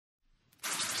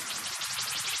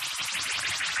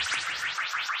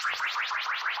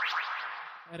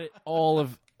Cut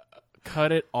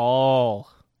it all.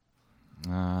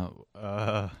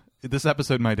 This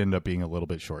episode might end up being a little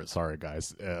bit short. Sorry,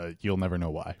 guys. You'll never know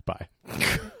why. Bye.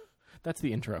 That's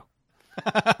the intro.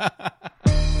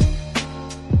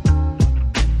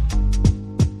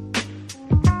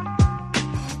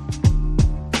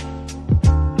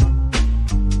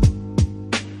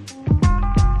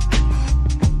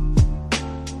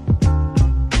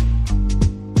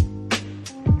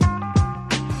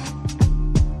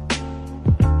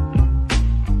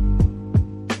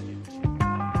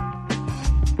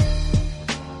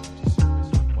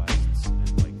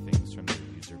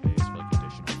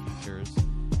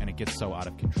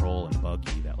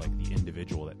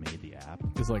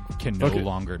 Can no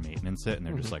longer maintenance it, and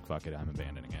they're just like, fuck it, I'm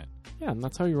abandoning it. Yeah, and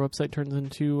that's how your website turns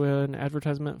into an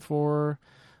advertisement for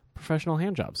professional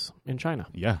hand jobs in China.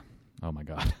 Yeah. Oh my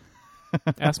God.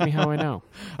 Ask me how I know.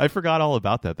 I forgot all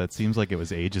about that. That seems like it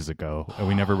was ages ago, and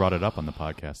we never brought it up on the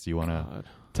podcast. Do you want to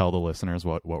tell the listeners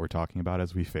what we're talking about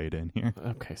as we fade in here?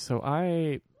 Okay, so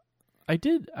I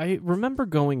remember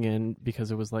going in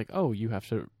because it was like, oh, you have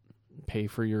to pay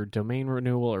for your domain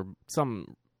renewal or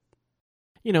some,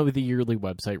 the yearly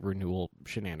website renewal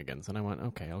shenanigans. And I went,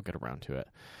 okay, I'll get around to it.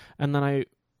 And then I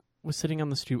was sitting on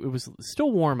the stoop. It was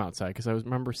still warm outside because I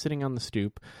remember sitting on the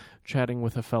stoop chatting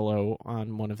with a fellow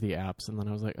on one of the apps. And then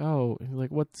I was like, oh, like,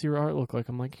 what's your art look like?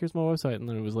 I'm like, here's my website. And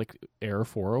then it was like error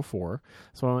 404.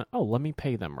 So I went, oh, let me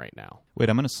pay them right now. Wait,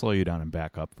 I'm going to slow you down and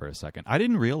back up for a second. I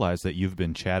didn't realize that you've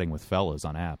been chatting with fellas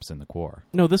on apps in the Quora.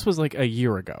 No, this was like a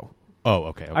year ago. Oh,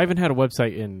 okay. I haven't had a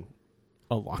website in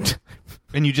a long time.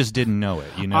 And you just didn't know it?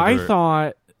 You never... I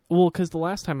thought, because the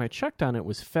last time I checked on it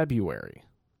was February.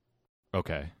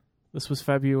 Okay. This was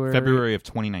February. February of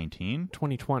 2019?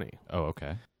 2020. Oh,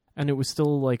 okay. And it was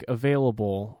still, like,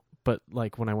 available, but,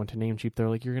 like, when I went to Namecheap, they're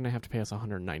like, you're going to have to pay us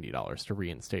 $190 to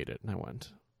reinstate it. And I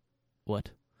went, what?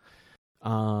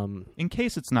 In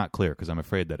case it's not clear, because I'm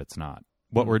afraid that it's not,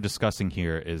 what we're discussing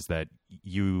here is that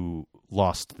you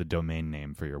lost the domain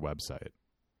name for your website.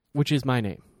 Which is my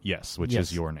name. Yes, which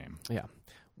is your name. Yeah,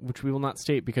 which we will not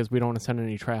state because we don't want to send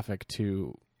any traffic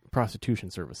to prostitution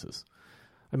services.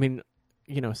 I mean,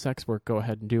 sex work, go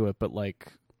ahead and do it, but,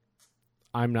 like,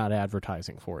 I'm not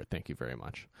advertising for it. Thank you very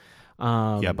much.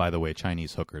 Yeah, by the way,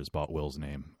 Chinese hookers bought Will's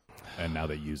name, and now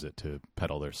they use it to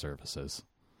peddle their services.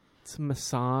 It's a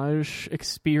massage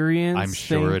experience. I'm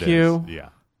sure Thank you. Is. Yeah.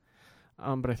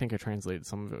 But I think I translated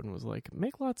some of it and was like,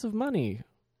 make lots of money.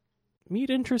 Meet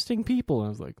interesting people. And I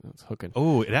was like, that's hooking.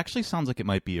 Oh, it actually sounds like it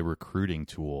might be a recruiting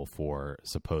tool for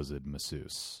supposed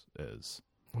masseuse. I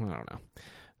don't know.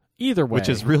 Either way. Which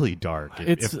is really dark.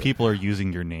 If people are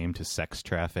using your name to sex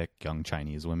traffic young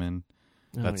Chinese women,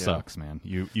 that sucks, man.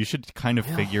 You should kind of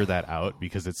figure that out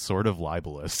because it's sort of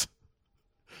libelous.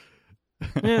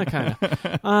 Yeah, kind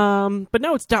of. But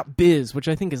now it's .biz, which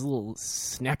I think is a little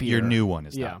snappier. Your new one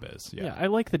is .biz. Yeah, I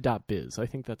like the .biz. I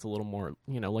think that's a little more,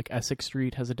 like Essex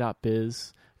Street has a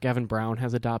 .biz. Gavin Brown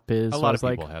has a .biz. A lot of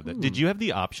people have that. Did you have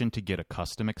the option to get a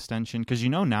custom extension? Because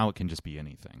now it can just be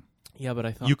anything. Yeah, but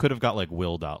I thought... You could have got like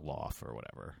will.lof or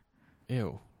whatever.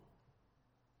 Ew.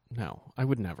 No, I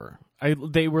would never.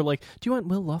 They were like, do you want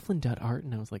WillLaughlin.art?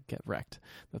 And I was like, get wrecked.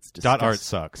 That's disgusting. .art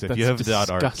sucks. If you have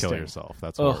 .art, kill yourself.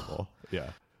 That's horrible.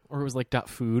 Yeah. Or it was like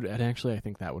 .food, and actually I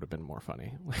think that would have been more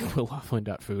funny. Like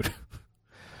WillLaughlin.food.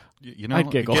 I'd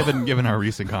giggle. Given our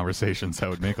recent conversations, that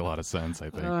would make a lot of sense, I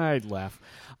think. I'd laugh.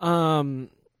 So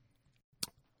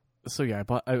yeah,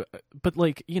 but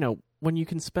like, when you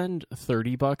can spend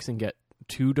 $30 and get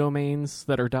 2 domains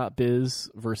that are .biz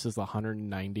versus the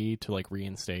 $190 to like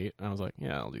reinstate, and I was like,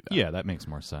 yeah, I'll do that. Yeah, that makes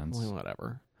more sense. Well,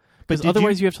 whatever. Because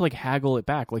otherwise you have to like haggle it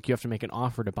back. Like you have to make an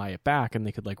offer to buy it back, and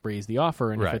they could like raise the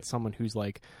offer. And if it's someone who's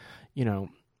like,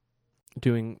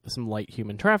 doing some light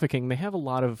human trafficking, they have a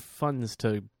lot of funds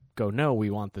to go, no, we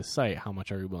want this site. How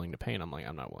much are you willing to pay? And I'm like,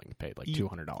 I'm not willing to pay like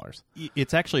 $200.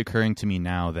 It's actually occurring to me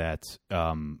now that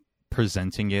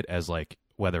presenting it as like,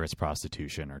 whether it's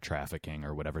prostitution or trafficking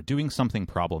or whatever, doing something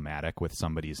problematic with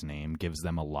somebody's name gives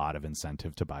them a lot of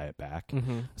incentive to buy it back.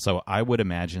 Mm-hmm. So I would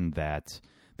imagine that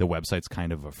the website's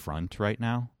kind of a front right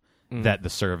now, that the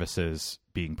services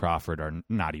being proffered are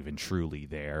not even truly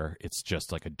there. It's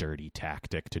just like a dirty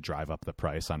tactic to drive up the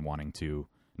price on wanting to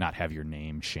not have your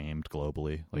name shamed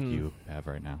globally like you have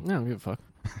right now. No, I don't give a fuck.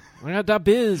 I got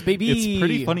 .biz, baby. It's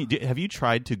pretty funny. Have you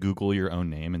tried to Google your own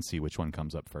name and see which one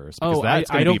comes up first? Because that's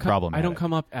going to be problematic. I don't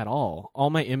come up at all. All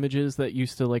my images that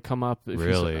used to like come up,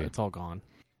 really, it's all gone.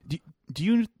 Do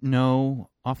you know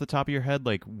off the top of your head,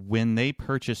 like when they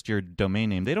purchased your domain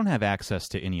name, they don't have access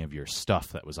to any of your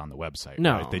stuff that was on the website,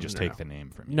 no, right? They just take the name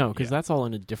from you. No, because that's all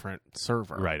in a different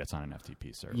server. Right, it's on an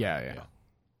FTP server. Yeah.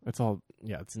 It's all,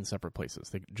 it's in separate places.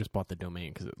 They just bought the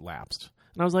domain because it lapsed.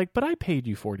 And I was like, but I paid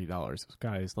you $40.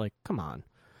 Guys, like, come on.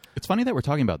 It's funny that we're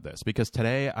talking about this because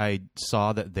today I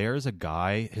saw that there's a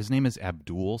guy, his name is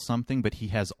Abdul something, but he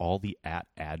has all the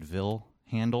 @Advil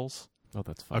handles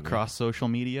that's funny. across social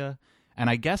media. And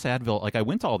I guess Advil, like I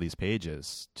went to all these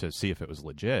pages to see if it was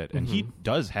legit, and he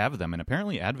does have them. And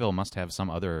apparently Advil must have some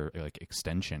other like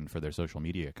extension for their social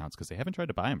media accounts because they haven't tried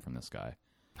to buy them from this guy.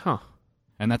 Huh.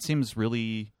 And that seems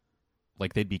really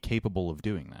like they'd be capable of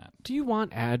doing that. Do you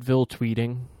want Advil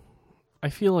tweeting? I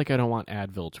feel like I don't want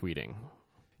Advil tweeting.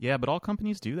 Yeah, but all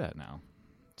companies do that now.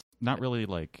 It's not really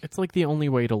like... It's like the only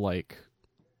way to like...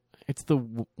 It's the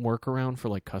workaround for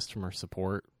like customer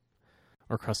support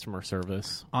or customer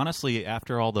service. Honestly,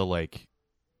 after all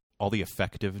the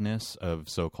effectiveness of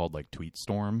so-called like tweet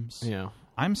storms,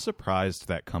 I'm surprised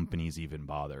that companies even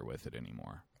bother with it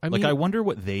anymore. I wonder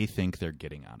what they think they're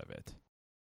getting out of it.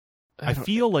 I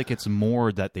feel like it's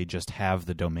more that they just have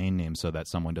the domain name so that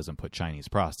someone doesn't put Chinese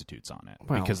prostitutes on it.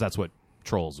 Well, because that's what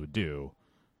trolls would do.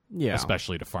 Yeah.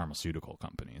 Especially to pharmaceutical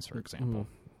companies, for example.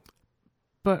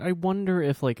 But I wonder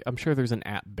if, like, I'm sure there's an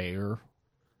 @Bayer.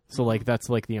 So, like, that's,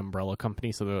 like, the umbrella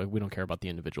company. So, they're like, we don't care about the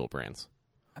individual brands.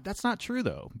 That's not true,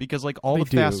 though. Because, like, all the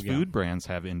fast food brands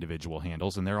have individual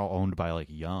handles, and they're all owned by, like,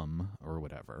 Yum or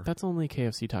whatever. That's only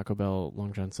KFC, Taco Bell,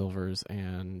 Long John Silver's,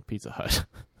 and Pizza Hut.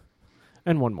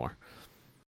 And one more.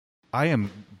 I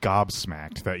am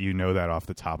gobsmacked that you know that off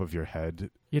the top of your head.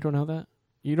 You don't know that?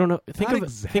 You don't know? Think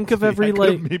of I every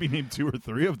could have maybe named 2 or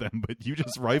 3 of them, but you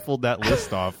just rifled that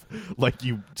list off like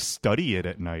you study it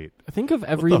at night. Think of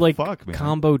every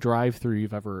combo drive-through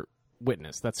you've ever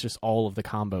witnessed. That's just all of the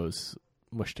combos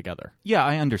mushed together. Yeah,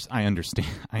 I understand.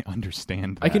 I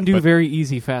understand. That, I can do very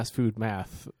easy fast food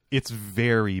math. It's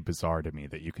very bizarre to me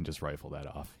that you can just rifle that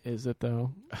off. Is it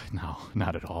though? No,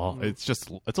 not at all. It's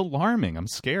alarming. I'm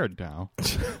scared now.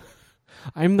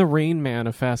 I'm the Rain Man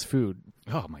of fast food.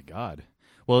 Oh my God.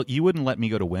 Well, you wouldn't let me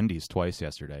go to Wendy's twice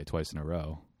in a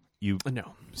row. You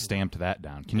stamped that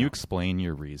down. Can you explain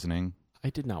your reasoning? I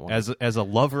did not want as a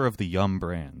lover of the Yum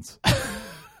brands,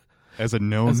 as a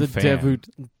known fan.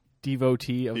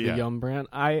 Devotee of the Yum brand.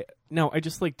 I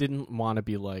just like didn't want to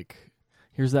be like,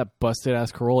 here's that busted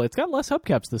ass Corolla. It's got less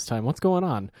hubcaps this time. What's going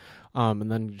on?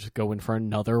 And then just go in for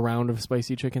another round of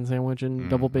spicy chicken sandwich and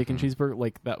double bacon cheeseburger.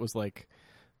 Like that was like,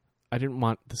 I didn't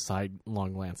want the side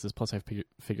long lances. Plus, I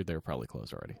figured they were probably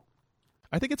closed already.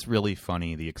 I think it's really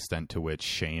funny the extent to which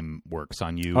shame works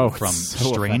on you from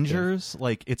strangers. Effective.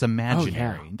 Like, it's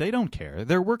imaginary. Oh, yeah. They don't care.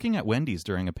 They're working at Wendy's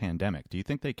during a pandemic. Do you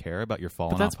think they care about your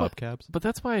falling off hubcaps? But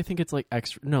that's why I think it's like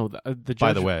extra. No, the judge...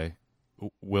 By the way,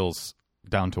 Will's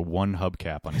down to 1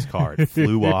 hubcap on his car. It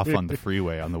flew off on the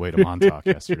freeway on the way to Montauk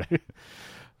yesterday.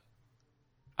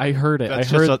 I heard it.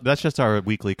 That's just our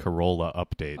weekly Corolla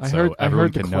update, so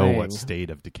everyone can know what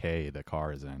state of decay the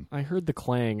car is in. I heard the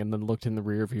clang and then looked in the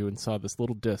rear view and saw this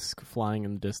little disc flying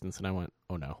in the distance, and I went,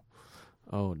 oh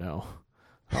no.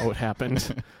 Oh, it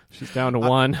happened. She's down to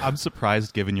 1. I'm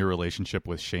surprised, given your relationship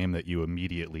with shame, that you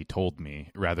immediately told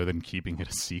me rather than keeping it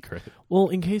a secret. Well,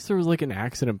 in case there was like an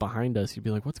accident behind us, you'd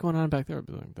be like, what's going on back there? I'd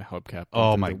be like, the hubcap.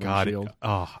 Oh, my God.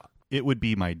 It would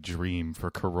be my dream for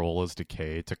Corolla's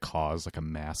decay to cause like a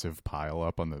massive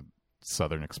pileup on the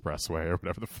Southern Expressway or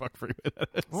whatever the fuck freeway that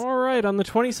is. All right, on the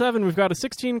 27, we've got a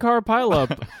 16-car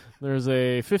pileup. There's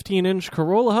a 15-inch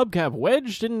Corolla hubcap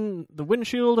wedged in the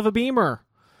windshield of a Beamer.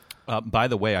 By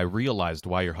the way, I realized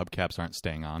why your hubcaps aren't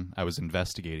staying on. I was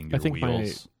investigating your wheels. I think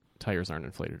my tires aren't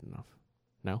inflated enough.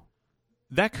 No?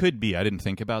 That could be. I didn't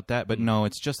think about that. But no,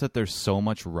 it's just that there's so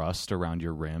much rust around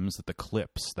your rims that the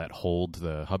clips that hold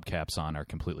the hubcaps on are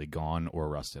completely gone or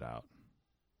rusted out.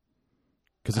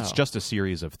 Because it's just a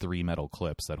series of 3 metal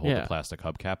clips that hold the plastic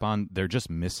hubcap on. They're just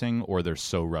missing, or they're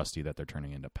so rusty that they're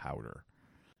turning into powder.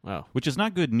 Wow. Which is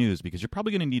not good news, because you're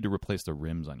probably going to need to replace the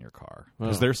rims on your car.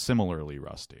 Because they're similarly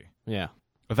rusty. Yeah.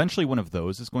 Eventually one of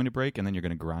those is going to break, and then you're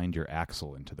going to grind your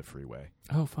axle into the freeway.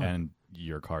 Oh, fun. And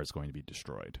your car is going to be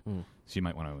destroyed. So you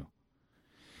might want to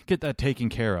get that taken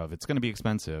care of. It's going to be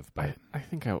expensive. But I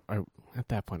think I at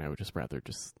that point I would just rather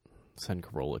just send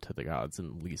Corolla to the gods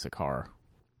and lease a car.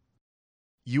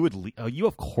 You would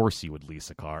of course you would lease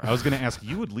a car. I was going to ask,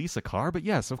 you would lease a car? But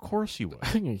yes, of course you would.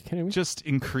 Are you kidding me? Just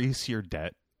increase your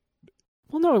debt.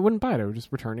 Well, no, I wouldn't buy it. I would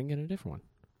just return it and get a different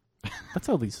one. That's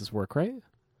how leases work, right?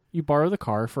 You borrow the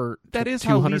car for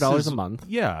 $200 a month.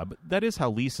 Yeah, but that is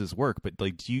how leases work. But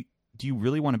like, do you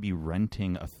really want to be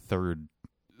renting a third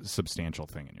substantial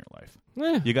thing in your life?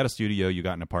 You got a studio, you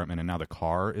got an apartment, and now the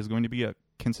car is going to be a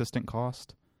consistent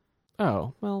cost?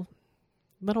 Oh, well,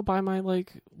 that'll buy my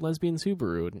like lesbian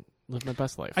Subaru and live my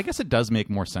best life. I guess it does make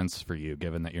more sense for you,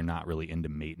 given that you're not really into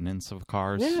maintenance of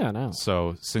cars. Yeah, no.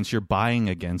 So since you're buying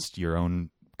against your own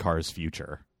car's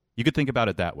future, you could think about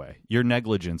it that way. Your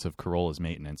negligence of Corolla's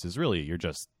maintenance is really you're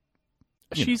just.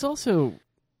 She's also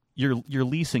you're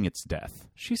leasing its death.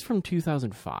 she's from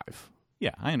 2005.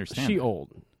 Yeah, I understand. She that.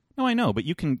 old. No, I know, but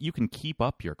you can keep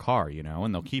up your car,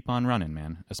 and they'll keep on running,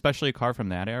 man. Especially a car from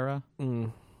that era,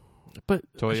 But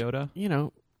Toyota.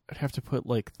 I'd have to put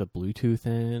like the Bluetooth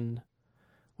in.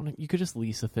 You could just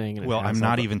lease a thing. And Well, it has I'm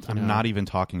not all even. the, I'm not even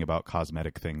talking about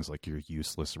cosmetic things like your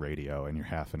useless radio and your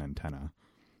half an antenna.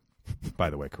 By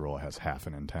the way, Corolla has half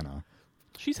an antenna,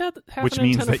 She's had half which an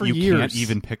means antenna that for you years. can't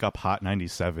even pick up Hot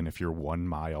 97 if you're 1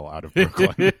 mile out of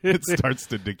Brooklyn. It starts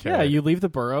to decay. Yeah, you leave the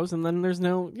boroughs, and then there's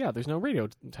no radio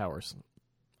towers,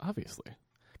 obviously,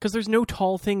 because there's no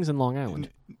tall things in Long Island.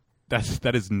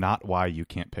 That is not why you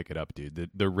can't pick it up,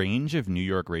 dude. The range of New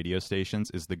York radio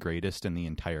stations is the greatest in the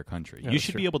entire country. Yeah, you that's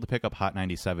should true. be able to pick up Hot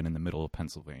 97 in the middle of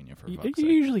Pennsylvania, for You fuck's sake.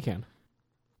 usually can,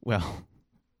 Well,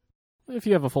 if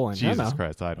you have a full antenna. Jesus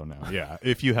Christ, I don't know. Yeah,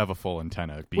 if you have a full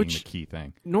antenna being the key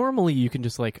thing. Normally, you can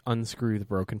just like unscrew the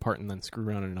broken part and then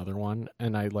screw on another one.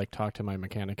 And I like talked to my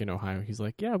mechanic in Ohio. He's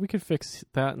like, "Yeah, we could fix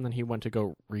that." And then he went to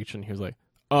go reach, and he was like,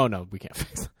 "Oh no, we can't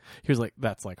fix it." He was like,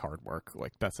 "That's like hard work.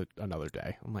 Like that's another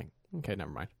day." I'm like, "Okay,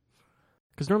 never mind."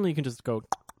 Because normally you can just go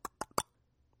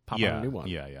pop on a new one.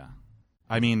 Yeah.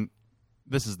 I mean,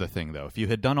 this is the thing, though. If you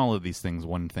had done all of these things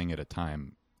one thing at a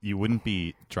time, you wouldn't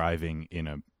be driving in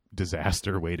a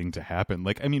disaster waiting to happen.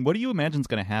 Like, I mean, what do you imagine is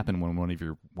going to happen when one of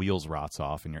your wheels rots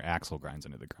off and your axle grinds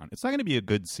into the ground? It's not going to be a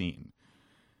good scene.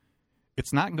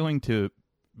 It's not going to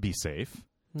be safe.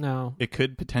 No. It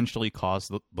could potentially cause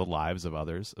the lives of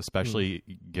others, especially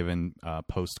given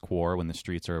post-Quar when the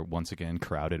streets are once again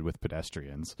crowded with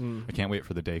pedestrians. I can't wait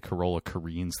for the day Corolla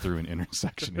careens through an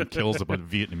intersection and kills a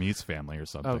Vietnamese family or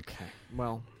something. Okay.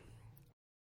 Well.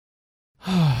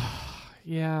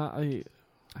 Yeah.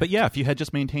 But yeah, if you had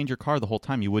just maintained your car the whole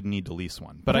time, you wouldn't need to lease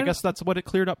one. But I guess that's what it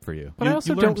cleared up for you. But I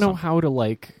also don't know how to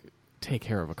like take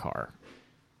care of a car.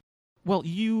 Well,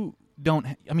 you don't.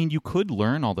 I mean, you could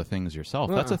learn all the things yourself.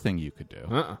 That's a thing you could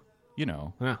do.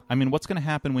 Yeah. I mean, what's going to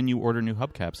happen when you order new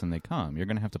hubcaps and they come? You're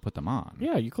going to have to put them on.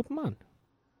 Yeah, you clip them on.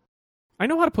 I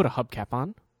know how to put a hubcap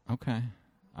on. Okay.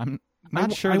 I'm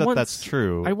not sure that's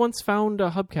true. I once found a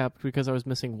hubcap because I was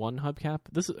missing one hubcap.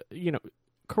 This,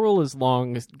 Corolla's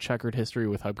long checkered history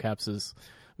with hubcaps is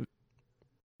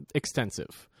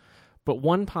extensive, but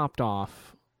one popped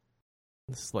off.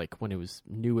 This is like when it was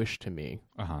newish to me.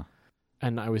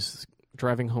 And I was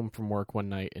driving home from work one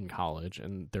night in college,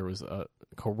 and there was a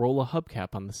Corolla hubcap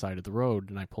on the side of the road,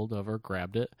 and I pulled over,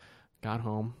 grabbed it, got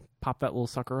home, popped that little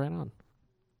sucker right on.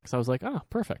 Because I was like,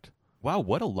 perfect. Wow,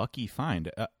 what a lucky find.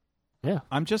 Yeah.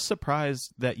 I'm just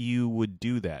surprised that you would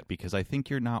do that, because I think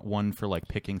you're not one for like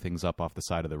picking things up off the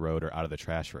side of the road or out of the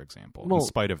trash, for example, in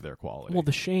spite of their quality. Well,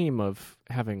 the shame of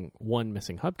having one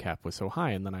missing hubcap was so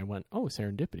high, and then I went,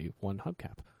 serendipity, one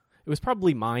hubcap. It was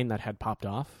probably mine that had popped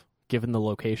off, given the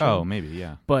location. Oh, maybe,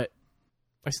 yeah. But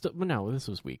no, this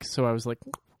was weak. So I was like,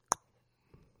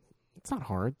 it's not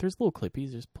hard. There's little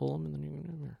clippies. Just pull them and then you're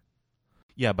there.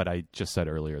 Yeah, but I just said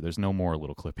earlier, there's no more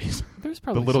little clippies. There's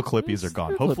probably the little clippies are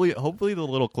gone. Hopefully the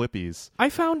little clippies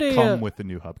come with the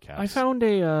new hubcaps. I found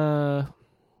a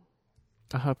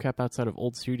hubcap outside of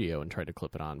Old Studio and tried to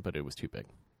clip it on, but it was too big.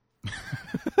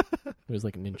 It was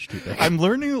like an inch too big. I'm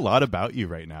learning a lot about you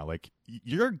right now. Like,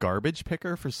 you're a garbage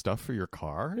picker for stuff for your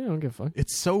car? Yeah, I don't give a fuck.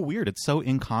 It's so weird. It's so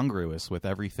incongruous with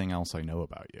everything else I know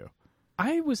about you.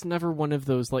 I was never one of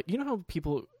those, like, you know how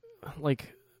people,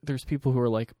 like, there's people who are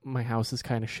like, my house is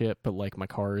kind of shit, but, like, my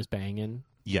car is banging?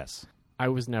 Yes. I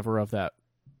was never of that,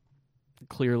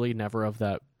 clearly never of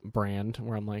that brand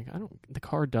where I'm like, the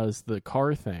car does the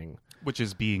car thing. Which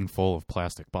is being full of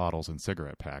plastic bottles and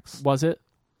cigarette packs. Was it?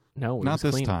 No, it Not was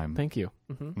this clean. time. Thank you.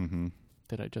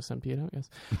 Did I just empty it out? Yes.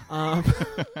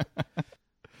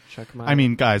 Check my. I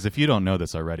mean, guys, if you don't know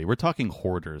this already, we're talking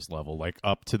hoarders level, like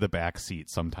up to the back seat,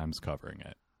 sometimes covering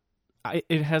it.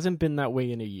 It hasn't been that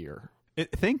way in a year.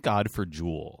 Thank God for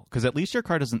Juul, because at least your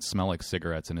car doesn't smell like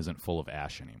cigarettes and isn't full of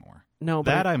ash anymore. No,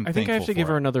 but I think I have to give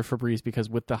her for. another Febreze because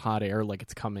with the hot air, like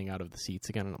it's coming out of the seats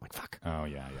again, and I'm like, fuck. Oh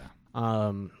yeah.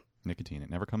 Nicotine, it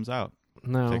never comes out.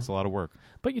 No, it takes a lot of work.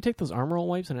 But you take those Armor All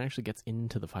wipes and it actually gets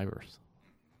into the fibers.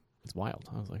 It's wild.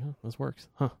 I was like, this works.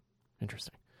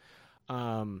 Interesting.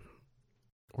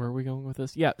 Where are we going with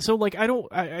this? Yeah, so like I don't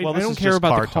care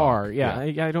about the car. Yeah.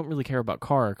 I don't really care about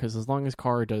car because as long as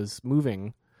car does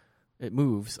moving, it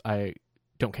moves. I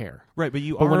don't care. Right, but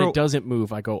when it doesn't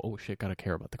move, I go, oh shit, gotta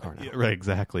care about the car now. Right,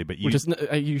 exactly. But you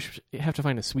you have to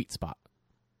find a sweet spot.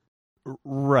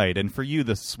 Right, and for you,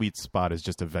 the sweet spot is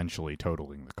just eventually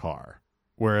totaling the car.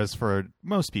 Whereas for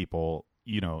most people,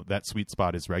 that sweet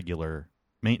spot is regular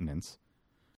maintenance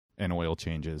and oil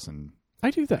changes and I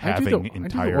do that. having I do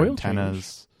entire the oil antennas,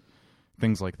 change.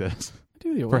 things like this. I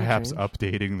do the oil Perhaps change.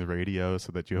 updating the radio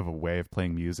so that you have a way of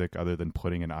playing music other than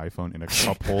putting an iPhone in a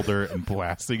cup holder and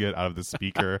blasting it out of the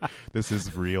speaker. This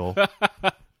is real.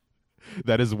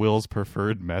 That is Will's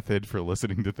preferred method for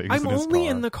listening to things I'm in his only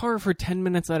car. in the car for 10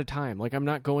 minutes at a time. Like, I'm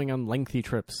not going on lengthy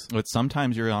trips. But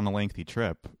sometimes you're on a lengthy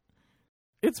trip.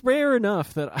 It's rare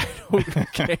enough that I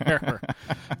don't care.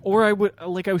 Or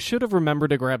I should have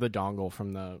remembered to grab the dongle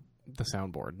from the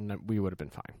soundboard, and we would have been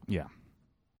fine. Yeah.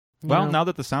 You Well, know? now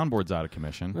that the soundboard's out of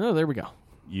commission, Oh, there we go.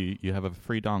 you have a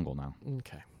free dongle now.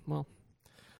 Okay. Well,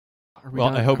 are we Well,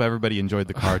 done? I hope everybody enjoyed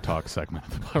the car talk segment.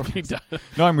 Of the Are we podcast. done?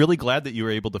 No, I'm really glad that you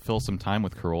were able to fill some time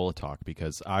with Corolla talk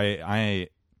because I'm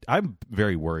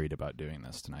very worried about doing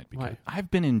this tonight because Why?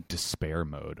 I've been in despair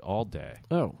mode all day.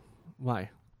 Oh, why?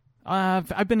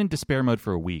 I've been in despair mode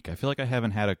for a week. I feel like I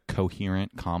haven't had a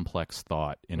coherent, complex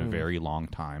thought in a very long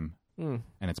time, and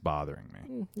it's bothering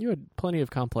me. You had plenty of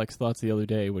complex thoughts the other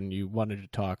day when you wanted to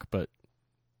talk, but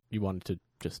you wanted to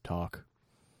just talk.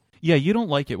 Yeah, you don't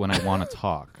like it when I want to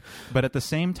talk, but at the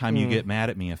same time, you get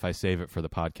mad at me if I save it for the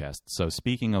podcast. So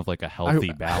speaking of like a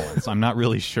healthy balance, I'm not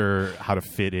really sure how to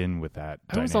fit in with that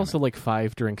I was dynamic. also like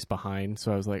 5 drinks behind,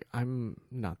 so I was like, I'm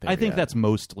not there I think yet. that's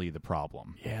mostly the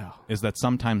problem. Yeah. Is that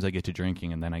sometimes I get to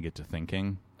drinking and then I get to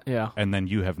thinking, Yeah. and then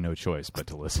you have no choice but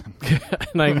to listen.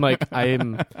 And I'm like,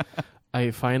 I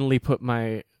finally put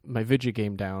my Vidya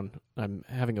game down. I'm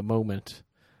having a moment,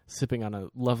 sipping on a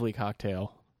lovely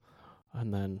cocktail,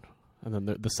 and then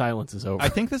the silence is over. I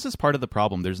think this is part of the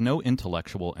problem. There's no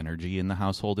intellectual energy in the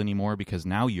household anymore because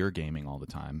now you're gaming all the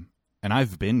time, and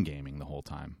I've been gaming the whole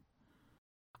time.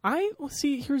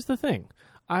 See, here's the thing.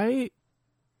 I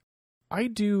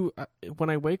do when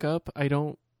I wake up, I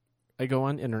go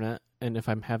on internet, and if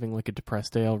I'm having like a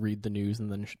depressed day, I'll read the news and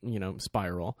then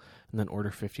spiral and then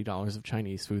order $50 of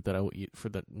Chinese food that I will eat for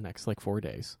the next like 4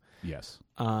 days. Yes.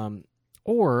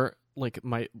 Or like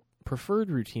my preferred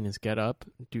routine is get up,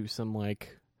 do some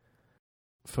like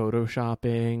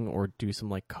photoshopping or do some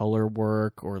like color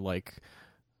work or like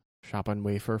shop on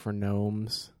Wayfair for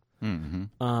gnomes. Mm-hmm.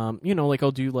 Like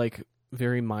I'll do like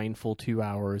very mindful 2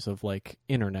 hours of like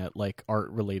internet, like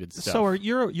art related stuff. So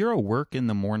you're a work in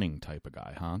the morning type of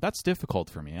guy, huh? That's difficult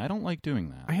for me. I don't like doing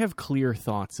that. I have clear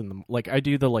thoughts like I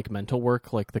do the like mental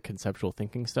work, like the conceptual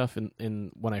thinking stuff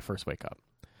in when I first wake up.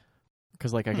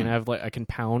 Because like I can have I can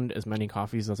pound as many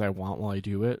coffees as I want while I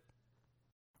do it.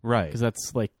 Right. Because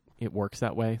that's like it works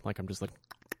that way. Like I'm just like.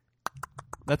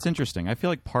 That's interesting. I feel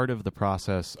like part of the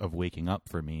process of waking up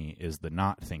for me is the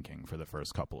not thinking for the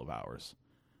first couple of hours.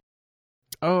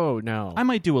 Oh no! I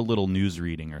might do a little news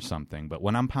reading or something, but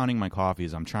when I'm pounding my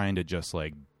coffees, I'm trying to just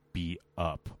like be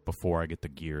up before I get the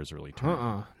gears really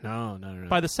turning. No.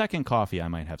 By the second coffee, I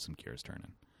might have some gears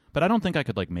turning, but I don't think I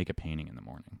could like make a painting in the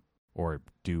morning or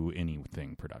do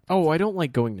anything productive. Oh, I don't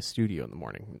like going to studio in the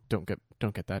morning. Don't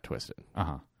get that twisted.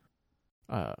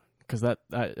 Because that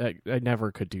I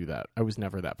never could do that. I was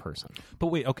never that person. But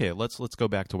wait, okay, let's go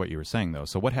back to what you were saying though.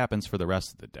 So what happens for the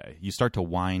rest of the day? You start to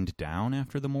wind down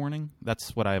after the morning?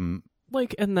 That's what I'm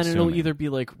like, and then assuming. it'll either be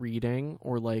like reading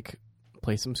or like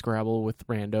play some Scrabble with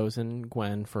randos and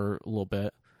Gwen for a little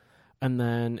bit, and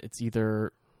then it's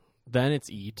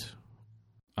eat.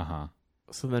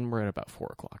 So then we're at about 4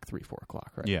 o'clock, 4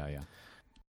 o'clock, right? Yeah.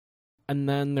 And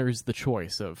then there's the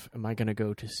choice of, am I going to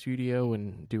go to studio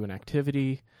and do an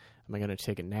activity? Am I going to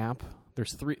take a nap?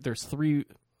 There's three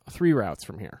routes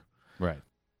from here. Right.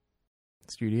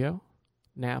 Studio,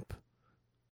 nap,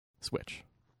 switch.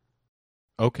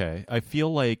 Okay. I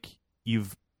feel like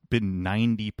you've been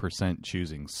 90%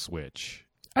 choosing Switch.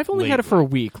 I've only had it for a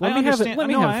week. Let me have it for a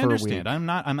week.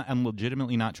 I'm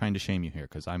legitimately not trying to shame you here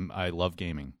because I love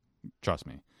gaming. Trust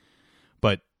me.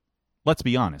 But let's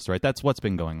be honest, right? That's what's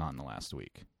been going on the last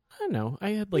week. I don't know. I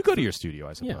had like you go to your studio,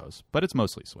 I suppose, but it's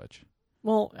mostly Switch.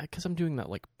 Well, because I'm doing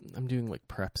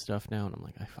prep stuff now, and I'm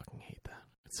like, I fucking hate that.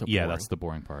 It's so yeah, boring. that's the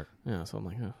boring part. Yeah, so I'm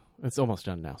like, it's almost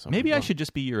done now. So maybe I should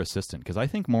just be your assistant because I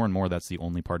think more and more that's the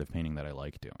only part of painting that I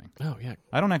like doing. Oh yeah,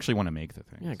 I don't actually want to make the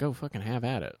things. yeah. Go fucking have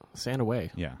at it. Sand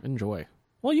away. Yeah, enjoy.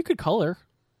 Well, you could color.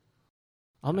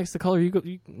 I'll mix the color.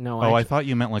 No. I thought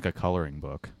you meant like a coloring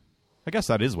book. I guess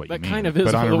that is what you That mean. kind of is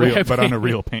but on the a way real, I but on a paint.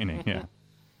 real painting. Yeah.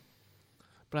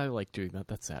 But I like doing that.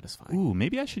 That's satisfying. Ooh,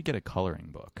 maybe I should get a coloring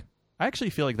book. I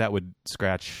actually feel like that would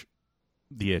scratch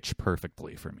the itch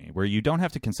perfectly for me, where you don't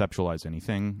have to conceptualize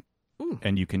anything,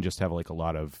 and you can just have like a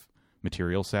lot of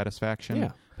material satisfaction.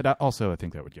 Yeah. But also, I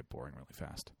think that would get boring really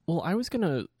fast. Well, I was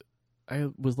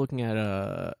looking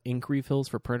at ink refills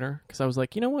for printer because I was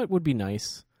like, you know what would be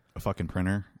nice? A fucking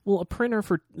printer? Well, a printer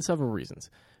for several reasons.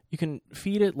 You can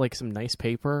feed it like some nice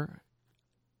paper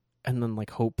and then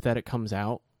like hope that it comes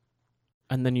out.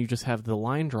 And then you just have the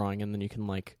line drawing and then you can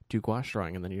like do gouache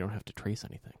drawing and then you don't have to trace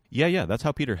anything. Yeah. That's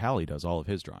how Peter Halley does all of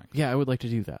his drawing. Yeah, I would like to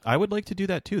do that. I would like to do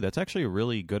that too. That's actually a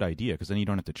really good idea because then you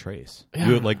don't have to trace. Yeah.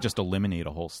 You would like just eliminate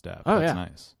a whole step. Oh, That's yeah.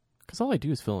 nice. Because all I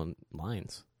do is fill in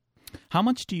lines. How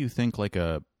much do you think like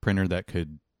a printer that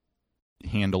could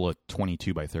handle a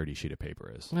 22 by 30 sheet of paper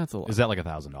is? That's a lot. Is that like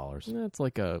 $1,000? That's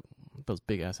like those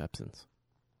big ass Epsons.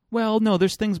 Well, no,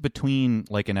 there's things between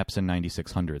like an Epson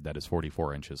 9600 that is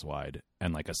 44 inches wide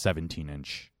and like a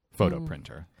 17-inch photo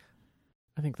printer.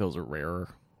 I think those are rarer.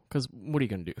 Because what are you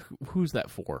going to do? Who's that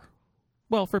for?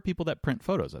 Well, for people that print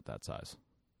photos at that size.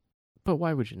 But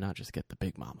why would you not just get the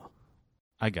big mama?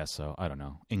 I guess so. I don't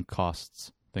know. Ink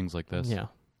costs, things like this. Yeah.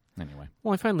 Anyway.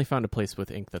 Well, I finally found a place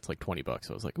with ink that's like $20.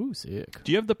 So I was like, ooh, sick.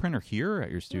 Do you have the printer here or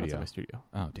at your Yeah, studio? it's at my studio.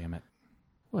 Oh, damn it.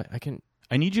 What?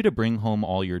 I need you to bring home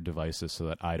all your devices so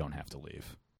that I don't have to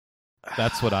leave.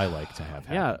 That's what I like to have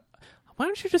happen. Yeah. Why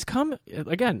don't you just come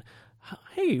again?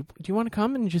 Hey, do you want to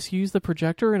come and just use the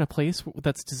projector in a place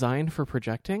that's designed for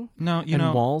projecting? No,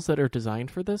 walls that are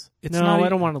designed for this? It's No, not I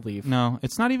don't want to leave. No,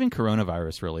 it's not even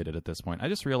coronavirus related at this point. I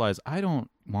just realized I don't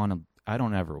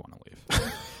ever want to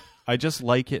leave. I just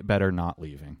like it better not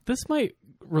leaving. This might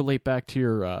relate back to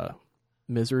your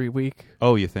misery week.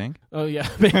 Oh, you think? Oh, yeah,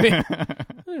 maybe.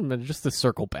 Just to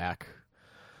circle back.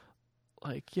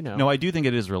 Like, you know. No, I do think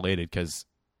it is related because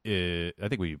I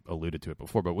think we alluded to it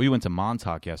before, but we went to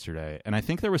Montauk yesterday, and I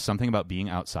think there was something about being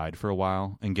outside for a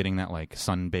while and getting that like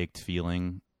sun-baked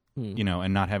feeling,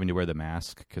 and not having to wear the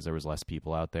mask because there was less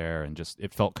people out there, and just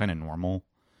it felt kind of normal.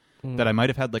 That I might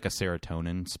have had like a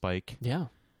serotonin spike. Yeah.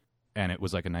 And it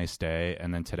was like a nice day,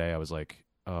 and then today I was like,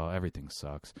 oh, everything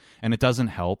sucks. And it doesn't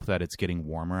help that it's getting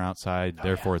warmer outside,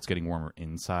 therefore it's getting warmer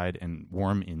inside, and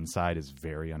warm inside is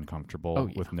very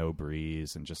uncomfortable with no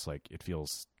breeze, and just like it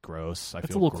feels gross. It's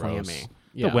feel a little gross. clammy.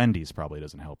 Yeah. The Wendy's probably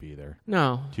doesn't help either.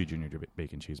 No. 2 junior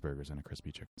bacon cheeseburgers and a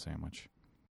crispy chicken sandwich.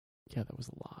 Yeah, that was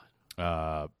a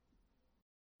lot.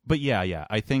 But yeah,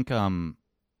 I think I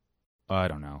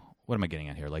don't know. What am I getting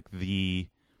at here? Like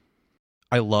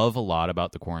I love a lot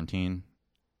about the quarantine,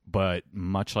 but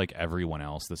much like everyone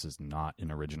else, this is not an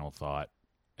original thought.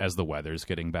 As the weather's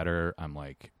getting better, I'm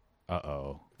like,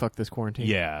 uh-oh. Fuck this quarantine.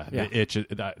 Yeah. The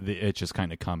itch is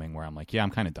kind of coming where I'm like, yeah,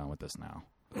 I'm kind of done with this now.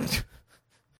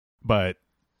 But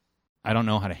I don't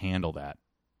know how to handle that.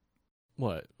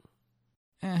 What?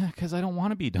 Because I don't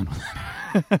want to be done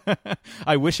with it.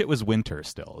 I wish it was winter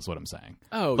still, is what I'm saying.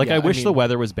 Oh, like, yeah, I wish the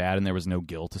weather was bad and there was no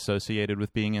guilt associated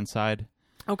with being inside.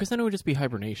 Oh, because then it would just be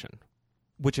hibernation.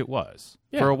 Which it was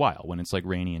Yeah. for a while when it's like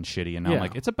rainy and shitty. And now I'm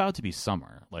like, it's about to be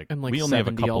summer. Like, And, like, we only have a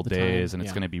 70 all couple the days time. and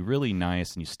it's Yeah. going to be really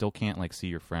nice and you still can't like see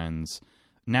your friends.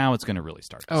 Now it's going to really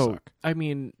start to Oh, suck. I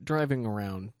mean, driving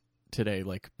around today,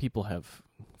 like, people have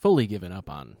fully given up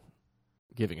on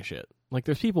giving a shit. Like,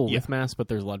 there's people with masks, but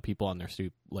there's a lot of people on their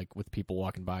stoop, like, with people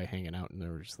walking by, hanging out, and they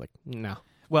were just like, no.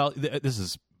 Well, this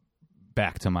is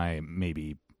back to my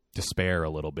maybe despair a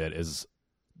little bit is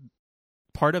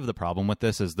part of the problem with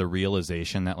this is the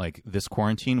realization that like this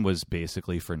quarantine was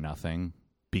basically for nothing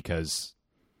because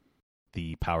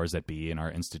the powers that be in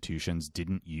our institutions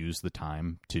didn't use the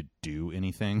time to do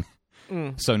anything.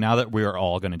 So now that we're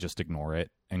all going to just ignore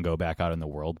it and go back out in the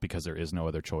world because there is no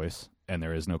other choice and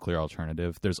there is no clear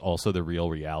alternative, there's also the real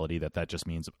reality that just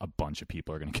means a bunch of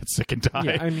people are going to get sick and die.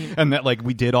 Yeah, I mean, and that like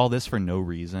we did all this for no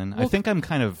reason. I think I'm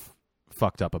kind of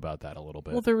fucked up about that a little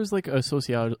bit. well, there was like a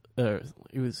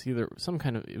it was either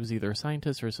a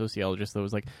scientist or a sociologist that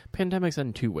was like, pandemics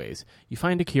end two ways. You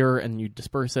find a cure and you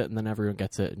disperse it and then everyone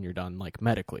gets it and you're done, like,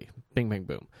 medically. Bing, bang,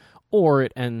 boom. Or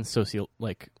it ends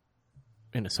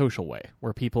in a social way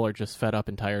where people are just fed up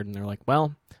and tired and they're like,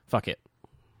 well, fuck it.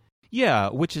 Yeah,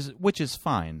 which is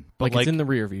fine. But Like it's in the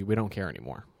rear view. We don't care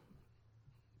anymore.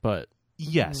 But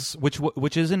yes,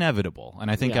 which is inevitable.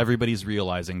 And I think Yeah. everybody's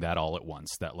realizing that all at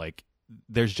once, that like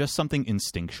there's just something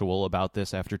instinctual about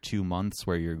this after 2 months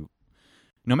where you're,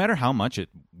 no matter how much it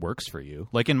works for you,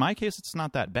 like in my case, it's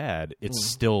not that bad. It's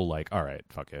still like, all right,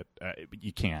 fuck it.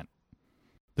 You can't,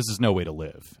 this is no way to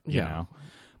live, you know?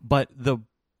 But the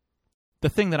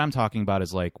thing that I'm talking about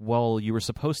is like, well, you were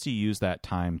supposed to use that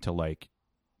time to like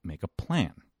make a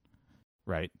plan,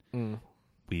 right?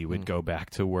 We would go back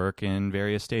to work in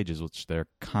various stages, which they're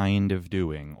kind of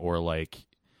doing, or like,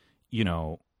 you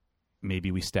know,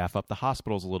 maybe we staff up the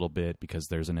hospitals a little bit because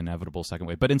there's an inevitable second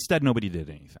wave. But instead, nobody did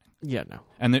anything. Yeah, no.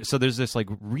 And so there's this like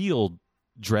real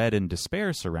dread and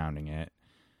despair surrounding it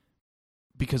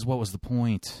because what was the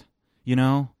point? You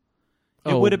know?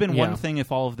 It would have been one thing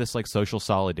if all of this like social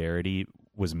solidarity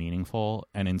was meaningful,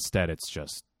 and instead it's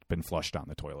just been flushed down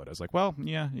the toilet as like, well,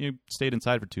 yeah, you stayed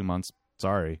inside for 2 months.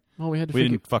 Sorry. Well, we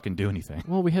didn't fucking do anything.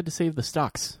 Well, we had to save the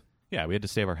stocks. Yeah, we had to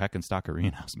save our heckin' stock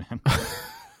arenas, man.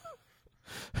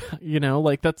 You know,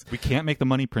 like that's... We can't make the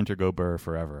money printer go burr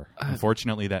forever.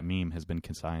 Unfortunately, that meme has been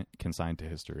consigned to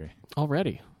history.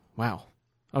 Already. Wow.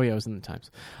 Oh, yeah, it was in the Times.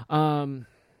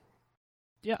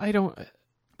 Yeah, I don't...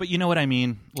 But you know what I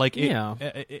mean? Like,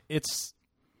 it's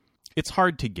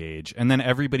hard to gauge. And then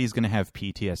everybody's going to have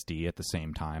PTSD at the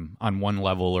same time on one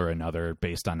level or another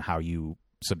based on how you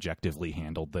subjectively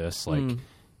handled this. Like,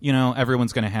 you know,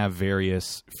 everyone's going to have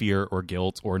various fear or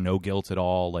guilt or no guilt at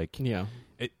all. Like, yeah.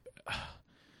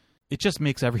 It just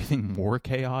makes everything more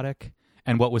chaotic.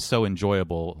 And what was so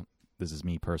enjoyable, this is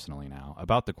me personally now,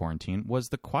 about the quarantine was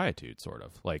the quietude, sort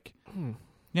of. Like, you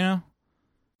know,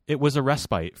 it was a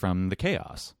respite from the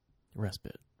chaos.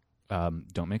 Respite.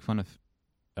 Don't make fun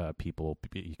of people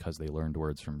because they learned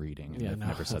words from reading and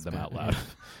never said them out loud.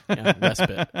 Yeah,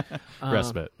 respite.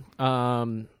 Respite.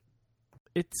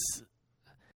 It's...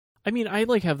 I mean, I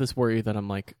like have this worry that I'm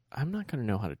like, I'm not going to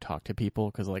know how to talk to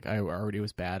people because like I already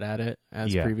was bad at it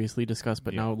as previously discussed.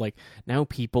 But now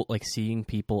people like seeing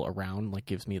people around like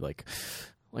gives me like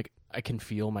I can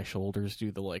feel my shoulders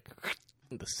do the like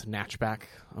the snatch back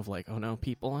of like, oh no,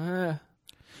 people.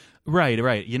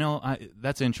 Right. You know,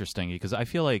 that's interesting because I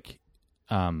feel like,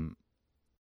 I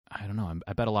don't know.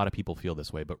 I bet a lot of people feel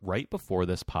this way. But right before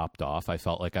this popped off, I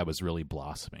felt like I was really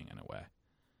blossoming in a way.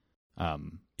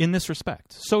 In this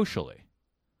respect, socially.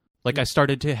 Like I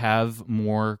started to have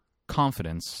more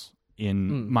confidence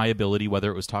in my ability,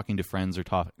 whether it was talking to friends or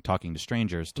talking to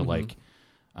strangers, to like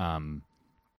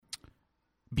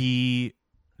be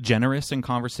generous in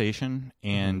conversation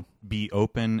and be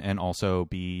open and also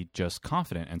be just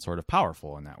confident and sort of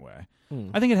powerful in that way.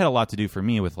 I think it had a lot to do for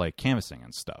me with like canvassing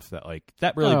and stuff that like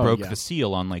that really broke the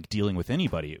seal on like dealing with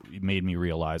anybody. It made me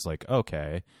realize like,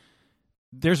 okay,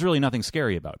 there's really nothing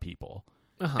scary about people.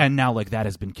 And now, like, that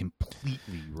has been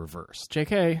completely reversed.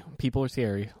 JK, people are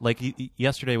scary. Like,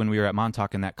 yesterday when we were at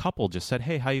Montauk and that couple just said,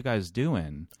 hey, how you guys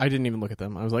doing? I didn't even look at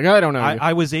them. I was like, I don't know.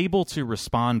 I was able to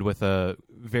respond with a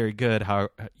very good, how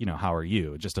are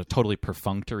you? Just a totally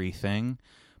perfunctory thing.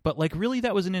 But, like, really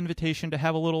that was an invitation to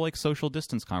have a little, like, social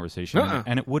distance conversation.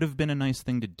 And it would have been a nice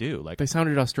thing to do. Like, they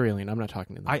sounded Australian. I'm not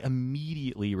talking to them. I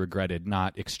immediately regretted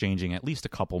not exchanging at least a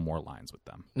couple more lines with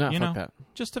them. No, fuck that.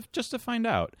 Just to find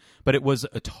out. But it was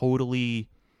a totally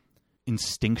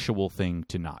instinctual thing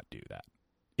to not do that.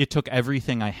 It took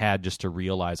everything I had just to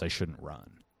realize I shouldn't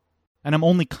run. And I'm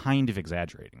only kind of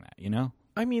exaggerating that, you know?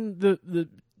 I mean,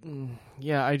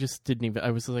 I just didn't even...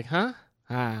 I was like, huh?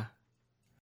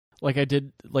 Like I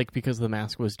did, like because the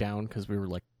mask was down because we were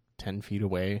like 10 feet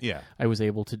away. Yeah. I was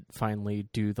able to finally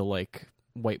do the like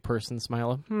white person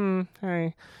smile of,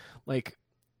 hi. Like,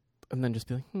 and then just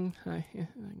be like, hi, yeah,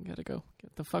 I gotta go.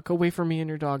 Get the fuck away from me and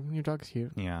your dog. Your dog's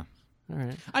cute. Yeah. All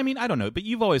right. I mean, I don't know, but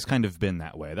you've always kind of been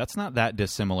that way. That's not that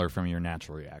dissimilar from your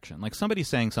natural reaction. Like somebody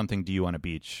saying something to you on a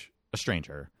beach, a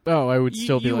stranger. Oh, I would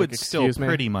still be you like, would excuse still me?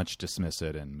 pretty much dismiss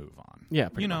it and move on. Yeah,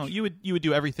 pretty much. You would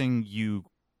do everything you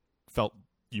felt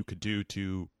you could do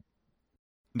to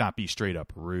not be straight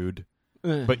up rude,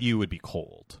 but you would be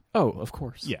cold. Oh, of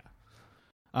course. Yeah.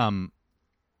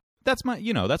 That's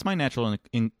my natural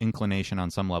inclination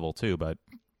on some level too, but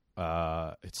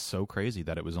it's so crazy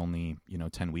that it was only,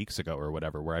 10 weeks ago or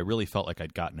whatever where I really felt like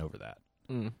I'd gotten over that.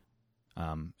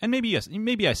 And maybe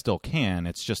I still can.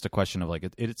 It's just a question of like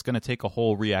it's going to take a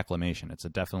whole reacclimation. It's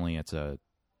a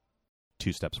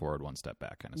 2 steps forward, 1 step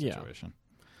back kind of situation.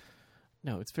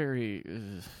 No, it's very...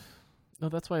 No,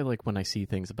 that's why, like, when I see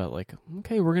things about, like,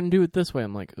 okay, we're going to do it this way,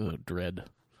 I'm like, ugh, dread.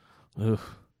 Ugh.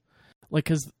 Like,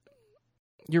 because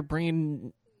your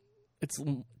brain, it's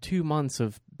 2 months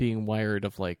of being wired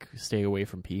of, like, stay away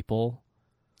from people.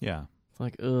 Yeah. It's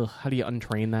like, ugh, how do you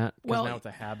untrain that? Because now it's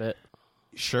a habit.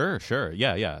 Sure.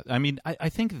 Yeah. I mean, I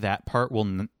think that part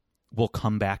will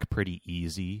come back pretty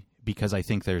easy because I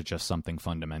think there's just something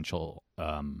fundamental...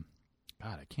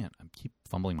 God, I keep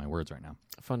fumbling my words right now.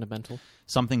 Fundamental.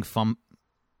 Something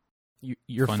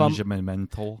you're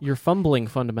fundamental. You're fumbling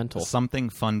fundamental. Something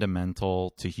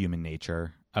fundamental to human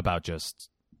nature about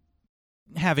just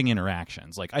having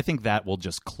interactions. Like I think that will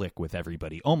just click with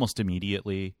everybody almost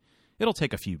immediately. It'll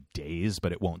take a few days,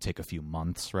 but it won't take a few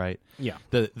months, right? Yeah.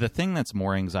 The thing that's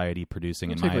more anxiety producing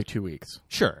It'll take like 2 weeks.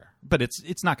 Sure, but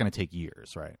it's not going to take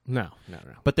years, right? No.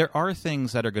 But there are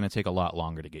things that are going to take a lot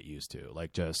longer to get used to,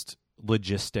 like just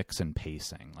logistics and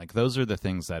pacing. Like those are the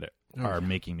things that are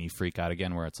making me freak out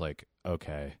again, where it's like,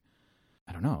 okay,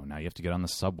 I don't know, now you have to get on the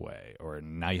subway, or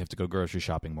now you have to go grocery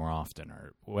shopping more often,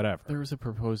 or whatever. There was a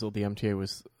proposal the MTA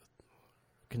was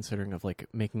considering of like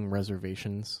making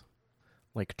reservations,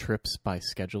 like trips by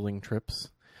scheduling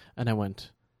trips. And I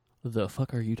went, the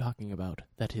fuck are you talking about?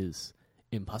 That is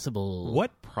impossible.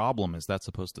 What problem is that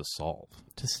supposed to solve?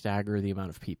 To stagger the amount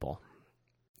of people.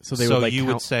 So you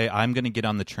would say, I'm going to get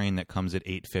on the train that comes at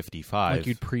 8:55. Like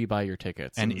you'd pre-buy your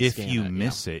tickets. And if you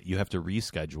miss it, you have to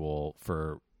reschedule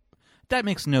for... That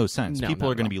makes no sense. People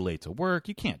are going to be late to work.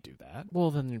 You can't do that.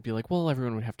 Well, then you'd be like, well,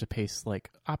 everyone would have to pace like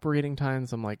operating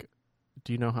times. I'm like,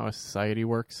 do you know how a society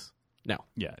works? No.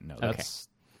 Yeah, no.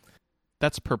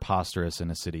 That's preposterous in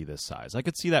a city this size. I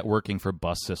could see that working for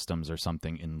bus systems or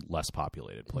something in less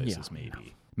populated places,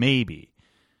 maybe.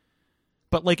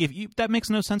 But like that makes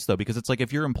no sense though, because it's like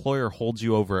if your employer holds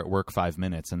you over at work 5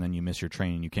 minutes and then you miss your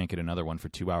train and you can't get another one for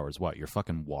 2 hours, what? You're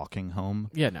fucking walking home?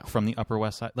 Yeah, no. From the Upper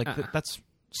West Side? Like that's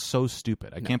so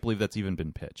stupid. I can't believe that's even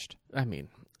been pitched. I mean,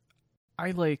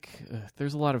 I like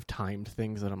there's a lot of timed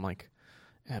things that I'm like,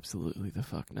 absolutely the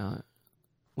fuck not.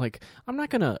 Like, I'm not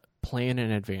going to plan in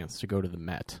advance to go to the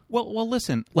Met. Well,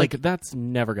 listen. Like that's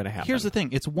never going to happen. Here's the thing.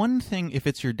 It's one thing if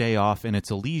it's your day off and it's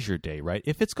a leisure day, right?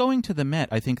 If it's going to the Met,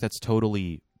 I think that's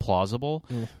totally plausible.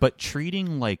 But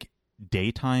treating, like,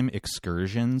 daytime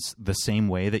excursions the same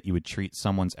way that you would treat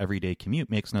someone's everyday commute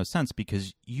makes no sense,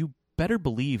 because you better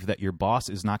believe that your boss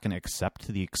is not going to accept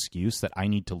the excuse that I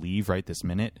need to leave right this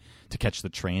minute to catch the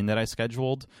train that I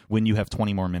scheduled when you have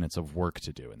 20 more minutes of work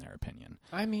to do, in their opinion.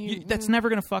 I mean... that's never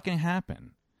going to fucking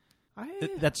happen.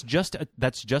 That's just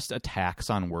a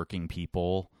tax on working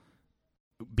people,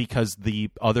 because the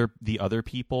other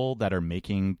people that are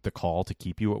making the call to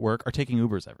keep you at work are taking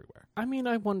Ubers everywhere. I mean,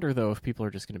 I wonder, though, if people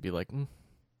are just going to be like, I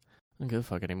don't give a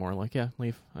fuck anymore. Like, yeah,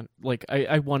 leave. Like,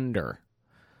 I wonder...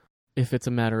 if it's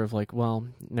a matter of like, well,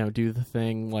 no, do the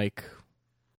thing, like...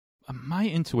 My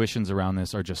intuitions around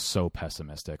this are just so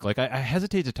pessimistic. Like, I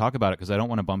hesitate to talk about it because I don't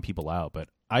want to bum people out, but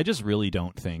I just really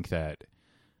don't think that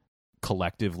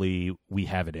collectively we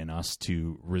have it in us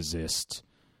to resist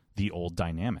the old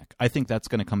dynamic. I think that's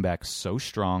going to come back so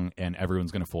strong and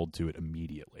everyone's going to fold to it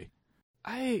immediately.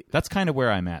 That's kind of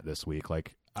where I'm at this week.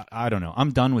 Like, I don't know.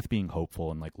 I'm done with being hopeful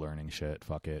and like learning shit.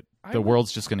 Fuck it. The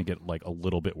world's just going to get like a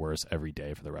little bit worse every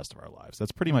day for the rest of our lives.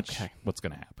 That's pretty much what's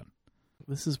going to happen.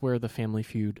 This is where the Family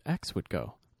Feud X would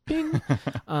go. Bing.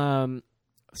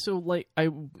 So like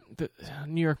the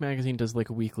New York Magazine does like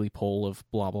a weekly poll of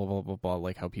blah blah blah blah blah,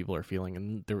 like how people are feeling,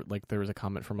 and there was a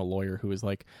comment from a lawyer who was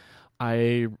like,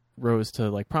 I rose to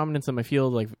like prominence in my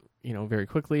field, like, you know, very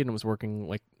quickly, and was working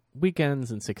like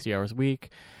weekends and 60 hours a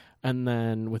week. And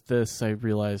then with this, I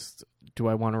realized, do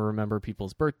I want to remember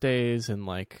people's birthdays and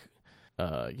like,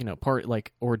 you know,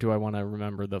 or do I want to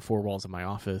remember the four walls of my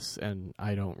office? And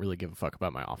I don't really give a fuck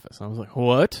about my office. And I was like,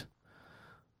 what?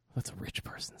 That's a rich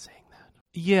person saying that.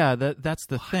 Yeah, that's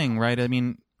the thing, right? I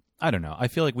mean, I don't know. I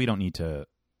feel like we don't need to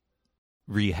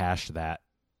rehash that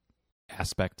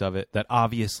aspect of it. That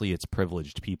obviously it's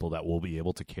privileged people that will be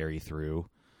able to carry through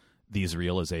these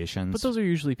realizations. But those are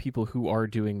usually people who are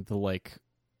doing the like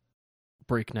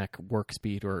breakneck work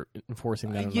speed or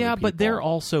enforcing that on other but people. they're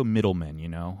also middlemen, you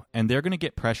know, and they're going to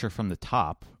get pressure from the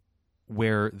top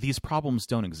where these problems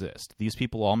don't exist. These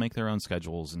people all make their own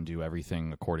schedules and do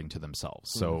everything according to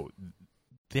themselves. So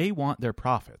they want their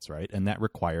profits, right? And that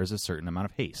requires a certain amount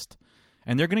of haste.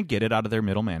 And they're going to get it out of their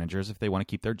middle managers if they want to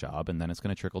keep their job, and then it's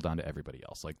going to trickle down to everybody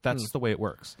else. Like, that's the way it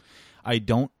works. I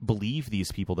don't believe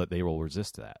these people that they will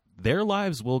resist that. Their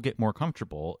lives will get more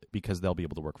comfortable because they'll be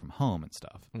able to work from home and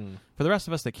stuff. For the rest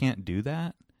of us that can't do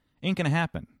that, ain't going to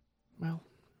happen. Well,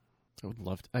 I would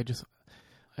love to.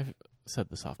 I've said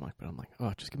this off mic, but I'm like,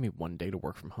 oh, just give me one day to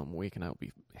work from home a week, and I'll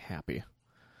be happy.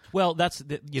 Well, just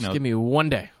give me one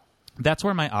day. That's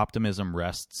where my optimism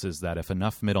rests, is that if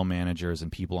enough middle managers and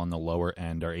people on the lower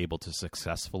end are able to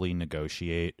successfully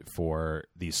negotiate for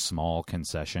these small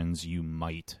concessions, you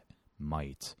might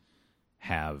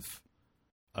have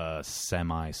a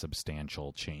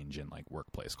semi-substantial change in like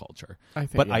workplace culture.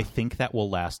 I think that will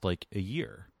last like a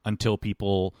year until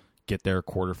people get their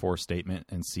quarter four statement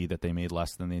and see that they made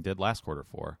less than they did last quarter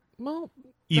four. Well,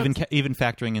 even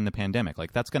factoring in the pandemic,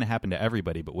 like that's going to happen to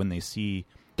everybody. But when they see,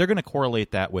 they're going to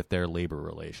correlate that with their labor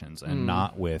relations and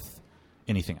not with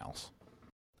anything else.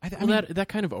 I mean, that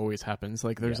kind of always happens.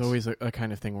 Like, there's Yes. always a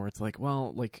kind of thing where it's like,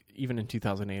 well, like, even in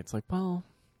 2008, it's like, well,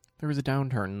 there was a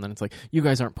downturn, and then it's like, you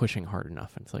guys aren't pushing hard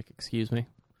enough. And it's like, excuse me?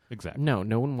 Exactly. No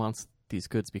one wants these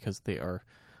goods because they are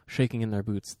shaking in their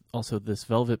boots. Also, this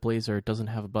velvet blazer doesn't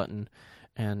have a button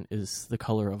and is the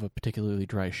color of a particularly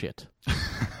dry shit.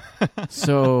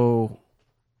 So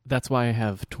that's why I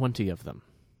have 20 of them,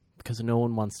 because no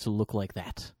one wants to look like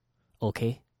that.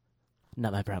 Okay?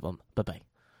 Not my problem. Bye-bye.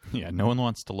 Yeah, no one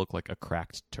wants to look like a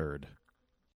cracked turd.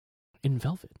 In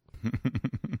velvet.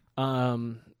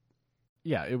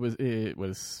 Yeah, it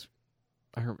was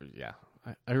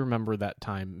I remember that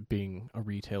time being a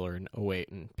retailer in 2008,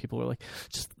 and people were like,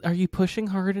 just, are you pushing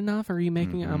hard enough? Are you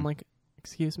making it? I'm like,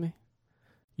 excuse me?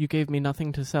 You gave me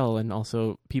nothing to sell, and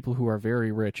also people who are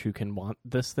very rich who can want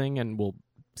this thing and will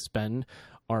spend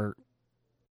are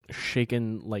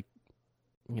shaken like,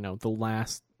 the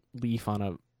last leaf on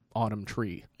a autumn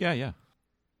tree. Yeah.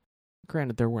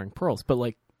 Granted, they're wearing pearls, but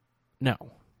like, no.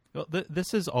 Well,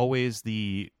 this is always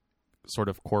the sort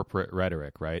of corporate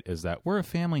rhetoric, right? Is that we're a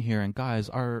family here, and guys,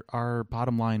 our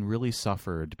bottom line really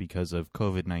suffered because of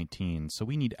COVID-19, so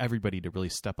we need everybody to really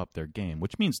step up their game,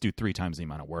 which means do 3 times the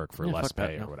amount of work for less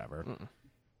pay or whatever.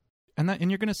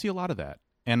 And you're going to see a lot of that.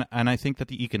 And I think that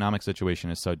the economic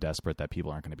situation is so desperate that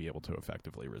people aren't going to be able to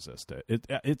effectively resist it.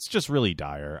 It's just really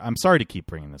dire. I'm sorry to keep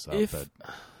bringing this up, but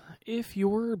if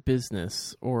your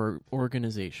business or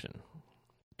organization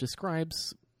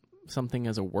describes something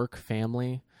as a work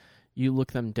family, you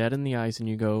look them dead in the eyes and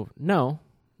you go, no,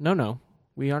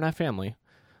 we are not family.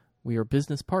 We are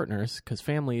business partners, because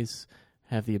families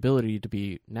have the ability to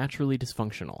be naturally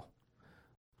dysfunctional.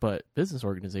 But business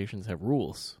organizations have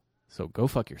rules. So go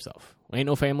fuck yourself. Ain't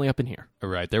no family up in here.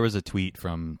 Right. There was a tweet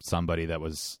from somebody that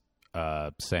was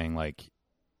saying, like,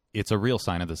 it's a real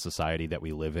sign of the society that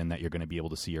we live in that you're going to be able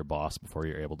to see your boss before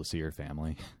you're able to see your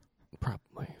family.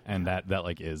 Probably. And that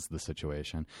like is the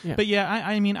situation. Yeah. But yeah,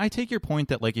 I mean, I take your point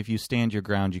that like if you stand your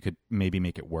ground, you could maybe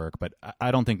make it work. But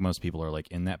I don't think most people are like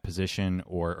in that position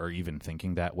or even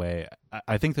thinking that way.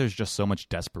 I think there's just so much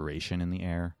desperation in the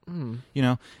air, and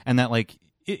that like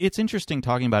it's interesting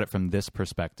talking about it from this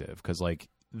perspective, because like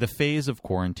the phase of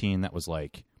quarantine that was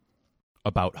like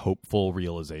about hopeful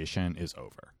realization is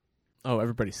over. Oh,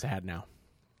 everybody's sad now.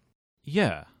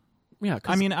 Yeah. Yeah,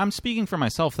 I mean, I'm speaking for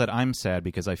myself that I'm sad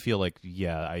because I feel like,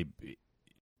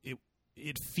 it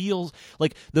feels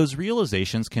like those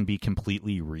realizations can be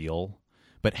completely real,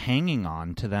 but hanging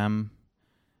on to them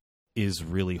is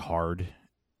really hard,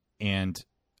 and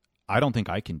I don't think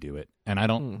I can do it, and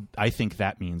I think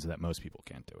that means that most people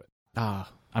can't do it.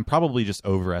 I'm probably just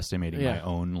overestimating my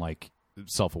own like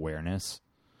self-awareness,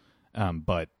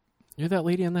 but you're that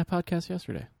lady on that podcast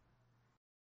yesterday.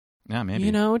 Yeah, maybe.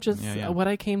 What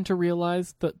I came to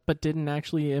realize but didn't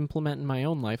actually implement in my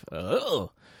own life. Yeah,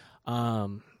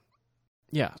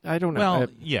 I don't know. Well,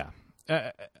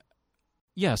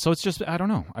 yeah, so it's just, I don't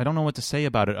know. I don't know what to say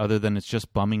about it other than it's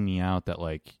just bumming me out that,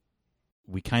 like,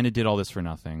 we kind of did all this for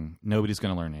nothing. Nobody's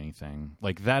going to learn anything.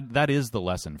 Like, that is the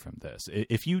lesson from this.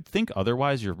 If you think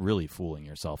otherwise, you're really fooling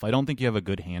yourself. I don't think you have a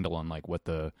good handle on, like, what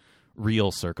the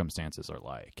real circumstances are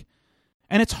like.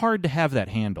 And it's hard to have that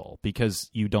handle because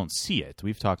you don't see it.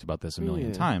 We've talked about this a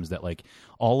million times, that like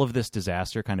all of this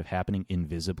disaster kind of happening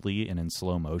invisibly and in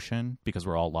slow motion because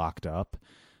we're all locked up.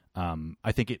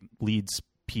 I think it leads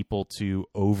people to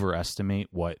overestimate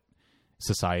what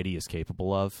society is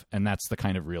capable of. And that's the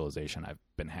kind of realization I've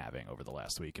been having over the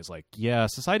last week is like, yeah,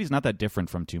 society's not that different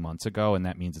from 2 months ago. And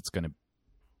that means it's going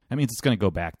to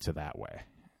go back to that way.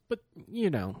 But,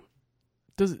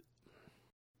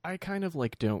 I kind of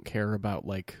like don't care about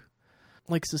like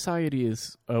society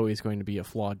is always going to be a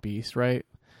flawed beast, right?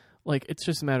 Like it's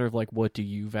just a matter of like what do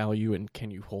you value and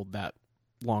can you hold that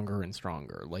longer and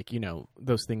stronger? Like,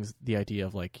 those things, the idea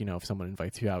of like, if someone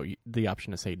invites you out, the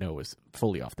option to say no is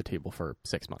fully off the table for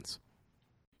 6 months.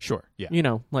 Sure. Yeah.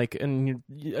 And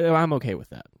I'm okay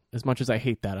with that. As much as I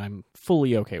hate that, I'm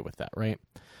fully okay with that, right?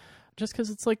 Just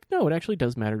because it's like, no, it actually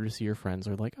does matter to see your friends,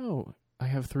 or like, oh, I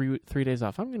have three days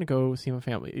off. I'm going to go see my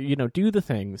family. Do the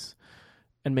things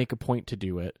and make a point to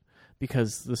do it,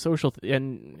 because the social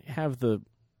and have the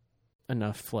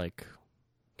enough like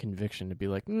conviction to be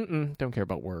like, don't care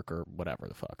about work or whatever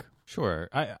the fuck. Sure.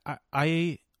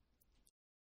 I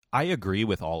agree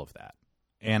with all of that.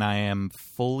 And I'm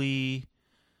fully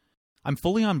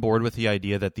on board with the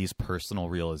idea that these personal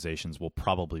realizations will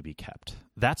probably be kept.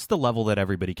 That's the level that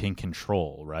everybody can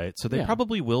control, right? So they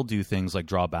probably will do things like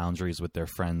draw boundaries with their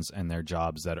friends and their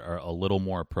jobs that are a little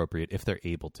more appropriate if they're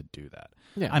able to do that.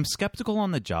 Yeah. I'm skeptical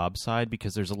on the job side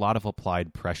because there's a lot of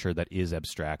applied pressure that is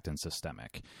abstract and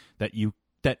systemic, that you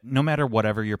that no matter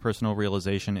whatever your personal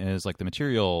realization is, like the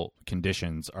material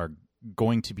conditions are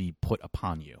going to be put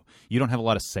upon you. You don't have a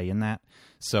lot of say in that.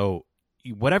 So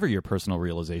whatever your personal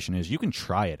realization is, you can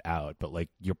try it out, but like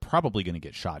you're probably going to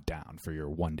get shot down for your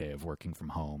one day of working from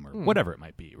home or whatever it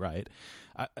might be, right?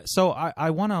 So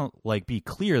I want to like be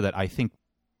clear that I think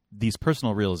these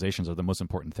personal realizations are the most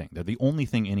important thing. They're the only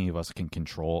thing any of us can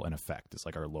control and affect. It's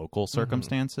like our local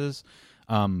circumstances.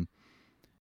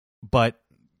 But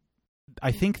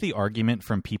I think the argument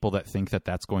from people that think that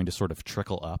that's going to sort of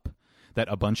trickle up, that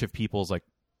a bunch of people's like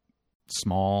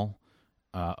small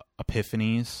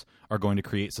epiphanies are going to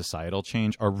create societal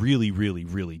change, are really, really,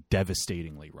 really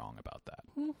devastatingly wrong about that.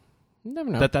 You never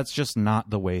know. That's just not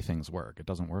the way things work. It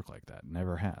doesn't work like that. It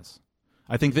never has.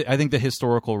 I think the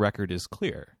historical record is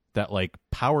clear that like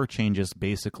power changes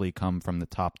basically come from the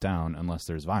top down unless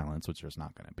there's violence, which there's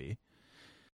not going to be.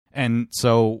 And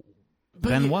so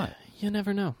then what? You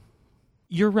never know.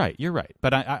 You're right.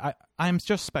 But I'm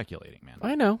just speculating, man.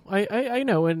 I know. I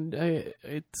know. And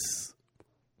it's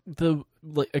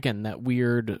again, that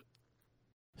weird,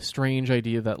 strange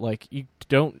idea that like you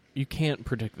can't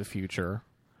predict the future,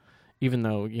 even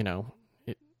though, you know,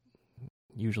 it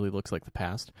usually looks like the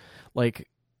past. Like,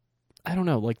 I don't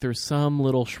know, like there's some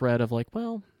little shred of like,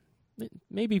 well,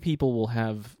 maybe people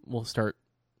will start,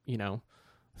 you know,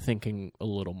 thinking a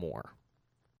little more.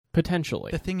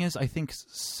 Potentially. The thing is, I think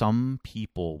some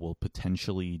people will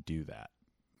potentially do that.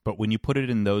 But when you put it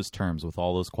in those terms with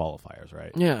all those qualifiers,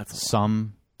 right? Yeah. That's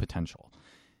some potential.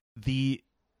 The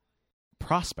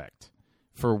prospect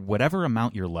for whatever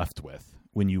amount you're left with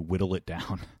when you whittle it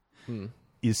down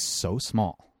is so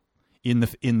small in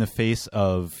the face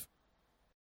of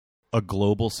a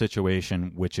global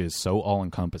situation which is so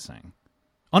all-encompassing,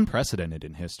 unprecedented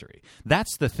in history.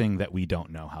 That's the thing that we don't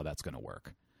know how that's going to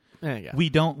work. Yeah. We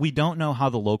don't know how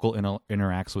the local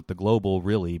interacts with the global,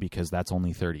 really, because that's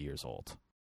only 30 years old.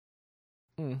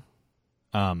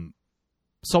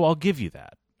 So I'll give you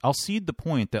that. I'll cede the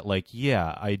point that, like,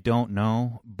 yeah, I don't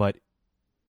know, but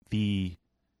the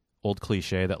old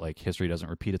cliche that, like, history doesn't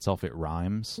repeat itself, it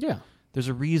rhymes. Yeah. There's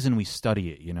a reason we study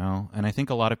it, you know? And I think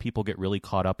a lot of people get really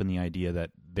caught up in the idea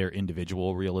that their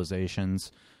individual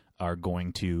realizations are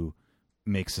going to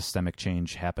make systemic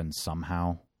change happen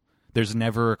somehow. There's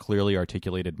never a clearly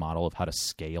articulated model of how to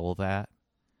scale that.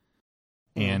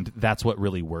 And that's what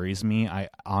really worries me. I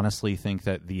honestly think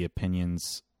that the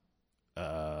opinions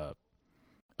of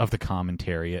the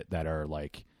commentariat that are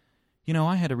like, you know,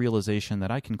 I had a realization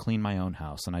that I can clean my own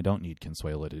house and I don't need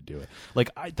Consuelo to do it. Like,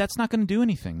 that's not going to do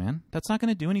anything, man. That's not going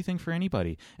to do anything for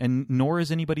anybody. And nor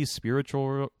is anybody's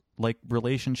spiritual, like,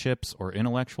 relationships or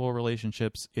intellectual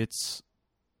relationships. It's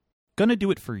going to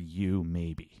do it for you,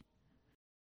 maybe.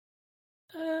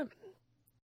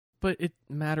 But it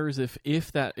matters if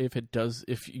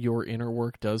your inner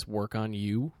work does work on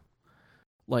you.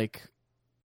 Like,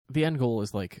 the end goal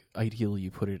is like, ideally you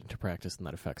put it into practice and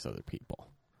that affects other people.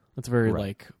 That's a very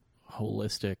like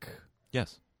holistic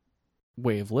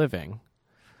way of living.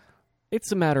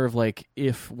 It's a matter of like,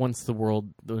 if once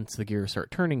the gears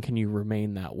start turning, can you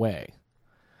remain that way?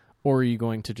 Or are you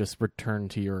going to just return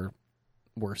to your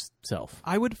worst self?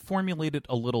 I would formulate it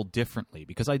a little differently,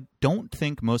 because I don't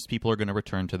think most people are going to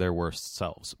return to their worst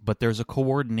selves, but there's a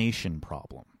coordination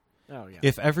problem. Oh, yeah.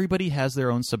 If everybody has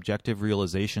their own subjective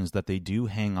realizations that they do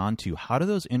hang on to, how do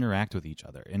those interact with each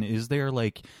other? And is there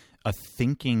like a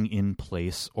thinking in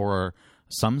place or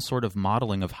some sort of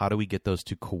modeling of how do we get those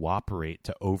to cooperate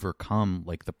to overcome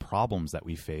like the problems that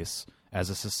we face as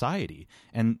a society?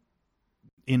 And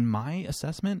in my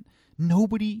assessment,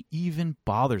 nobody even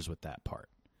bothers with that part.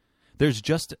 There's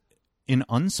just an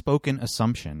unspoken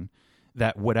assumption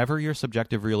that whatever your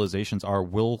subjective realizations are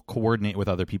will coordinate with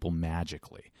other people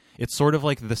magically. It's sort of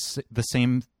like the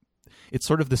same. It's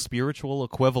sort of the spiritual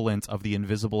equivalent of the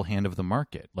invisible hand of the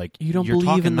market. Like, you don't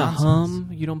believe in the hum.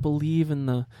 You don't believe in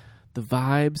the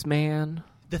vibes, man.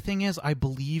 The thing is, I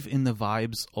believe in the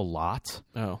vibes a lot.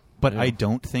 Oh, but yeah. I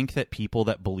don't think that people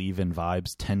that believe in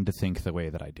vibes tend to think the way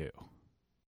that I do,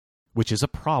 which is a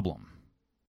problem.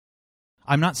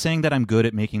 I'm not saying that I'm good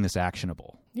at making this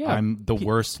actionable. Yeah, I'm the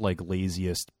worst, like,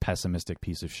 laziest, pessimistic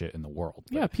piece of shit in the world.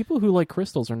 Yeah, people who like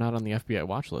crystals are not on the FBI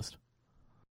watch list.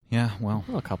 Yeah, well,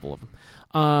 a couple of them.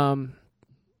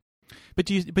 But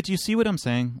do you see what I'm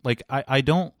saying? Like, I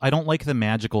don't like the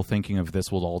magical thinking of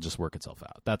this will all just work itself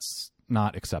out. That's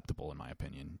not acceptable in my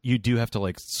opinion. You do have to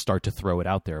like start to throw it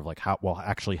out there of like how. No,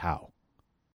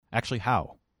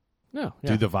 yeah.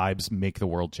 Do the vibes make the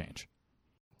world change?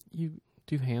 You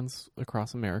do hands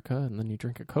across America and then you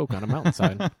drink a Coke on a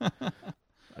mountainside.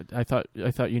 I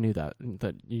thought you knew that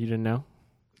you didn't know.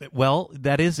 Well,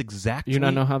 that is exactly... You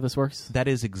not know how this works? That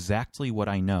is exactly what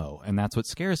I know, and that's what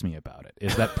scares me about it,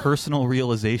 is that personal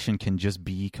realization can just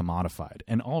be commodified,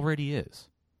 and already is.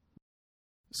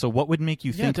 So what would make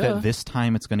you think that this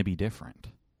time it's going to be different?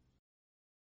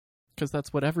 Because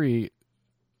that's what every,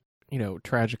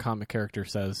 tragicomic character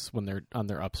says when they're on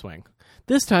their upswing.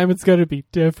 This time it's going to be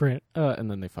different.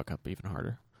 And then they fuck up even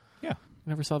harder. Yeah.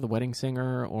 Never saw The Wedding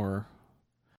Singer or...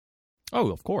 Oh,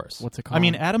 of course. What's it called? I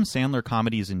mean, Adam Sandler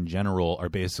comedies in general are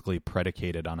basically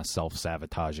predicated on a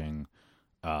self-sabotaging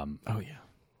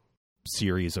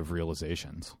series of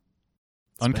realizations.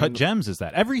 Uncut Gems is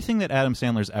that. Everything that Adam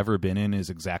Sandler's ever been in is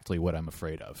exactly what I'm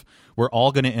afraid of. We're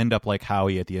all going to end up like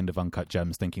Howie at the end of Uncut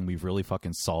Gems, thinking we've really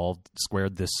fucking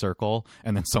squared this circle,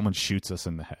 and then someone shoots us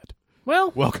in the head.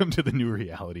 Well, welcome to the new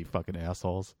reality, fucking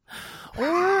assholes.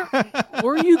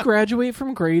 Or you graduate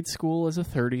from grade school as a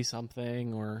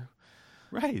 30-something, or...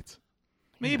 Right.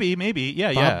 Maybe.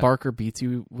 Yeah, Bob Barker beats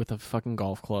you with a fucking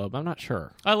golf club. I'm not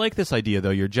sure. I like this idea, though.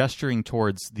 You're gesturing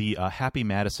towards the Happy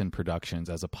Madison Productions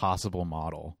as a possible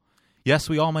model. Yes,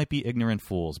 we all might be ignorant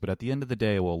fools, but at the end of the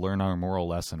day, we'll learn our moral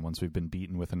lesson once we've been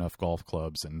beaten with enough golf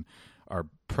clubs and our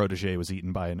protege was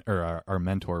eaten by our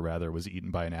mentor, rather, was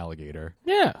eaten by an alligator.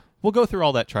 Yeah. We'll go through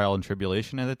all that trial and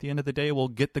tribulation, and at the end of the day, we'll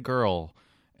get the girl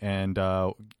and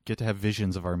get to have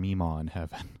visions of our Meemaw in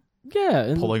heaven. Yeah.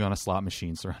 And pulling on a slot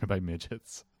machine surrounded by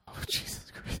midgets. Oh,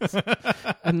 Jesus Christ.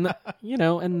 And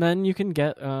then you can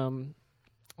get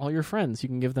all your friends. You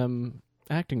can give them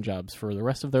acting jobs for the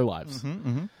rest of their lives.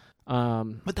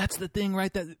 But that's the thing,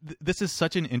 right? That this is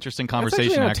such an interesting conversation.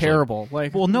 It's actually not terrible.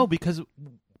 Well, no, because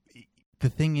the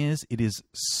thing is, it is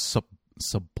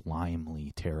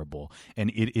sublimely terrible, and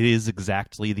it is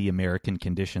exactly the American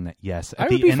condition. That yes, I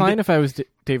would be fine if I was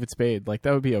David Spade. Like,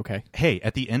 that would be okay. Hey,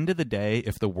 at the end of the day,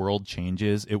 if the world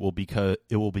changes, it will be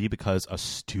because a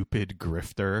stupid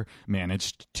grifter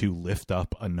managed to lift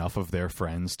up enough of their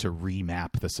friends to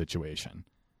remap the situation.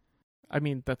 I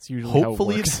mean, that's usually how it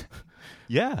works.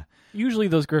 Yeah. Usually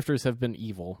those grifters have been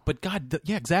evil. But God,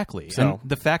 yeah, exactly. So. And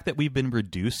the fact that we've been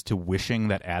reduced to wishing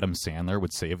that Adam Sandler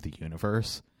would save the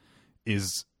universe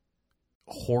is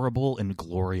horrible and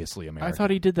gloriously American. I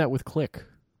thought he did that with Click.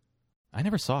 I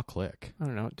never saw Click. I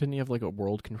don't know. Didn't he have like a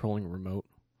world-controlling remote?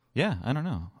 Yeah, I don't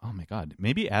know. Oh my God.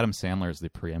 Maybe Adam Sandler is the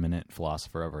preeminent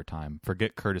philosopher of our time.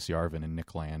 Forget Curtis Yarvin and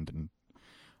Nick Land and...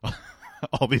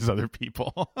 all these other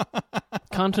people.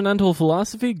 Continental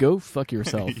philosophy? Go fuck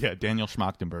yourself. Yeah, Daniel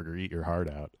Schmachtenberger, eat your heart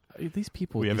out. These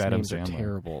people, we have these Adam names Sandler. Are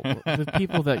terrible. The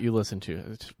people that you listen to,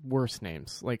 it's worse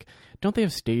names. Like, don't they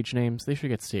have stage names? They should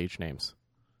get stage names.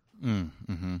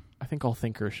 Mm-hmm. I think all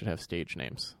thinkers should have stage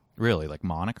names. Really? Like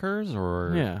monikers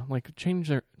or... Yeah, like change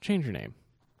your name.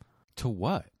 To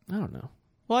what? I don't know.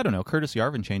 Well, I don't know. Curtis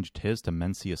Yarvin changed his to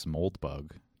Mencius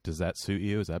Moldbug. Does that suit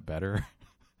you? Is that better?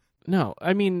 No,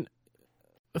 I mean...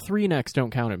 3 necks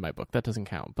don't count in my book. That doesn't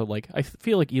count. But like, I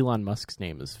feel like Elon Musk's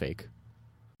name is fake.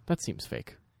 That seems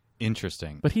fake.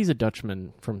 Interesting. But he's a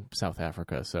Dutchman from South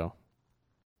Africa, so...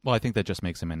 Well, I think that just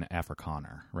makes him an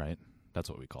Afrikaner, right? That's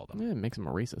what we call them. Yeah, it makes him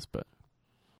a racist, but...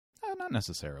 not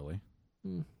necessarily.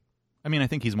 I mean, I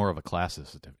think he's more of a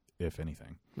classist, if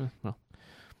anything. Well,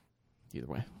 either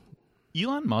way.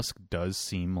 Elon Musk does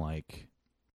seem like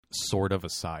sort of a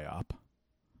psyop.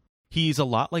 He's a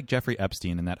lot like Jeffrey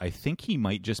Epstein in that I think he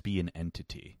might just be an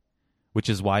entity, which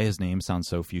is why his name sounds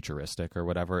so futuristic or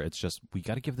whatever. It's just, we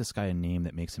got to give this guy a name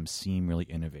that makes him seem really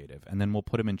innovative. And then we'll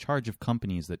put him in charge of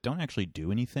companies that don't actually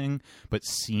do anything, but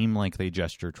seem like they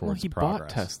gesture towards progress. Bought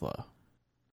Tesla.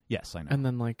 Yes, I know. And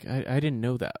then, like, I didn't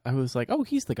know that. I was like, oh,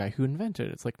 he's the guy who invented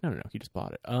it. It's like, no, he just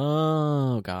bought it.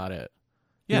 Oh, got it.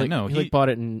 Yeah, he bought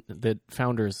it, and the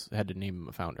founders had to name him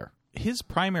a founder. His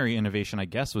primary innovation, I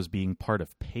guess, was being part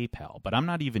of PayPal, but I'm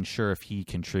not even sure if he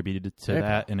contributed to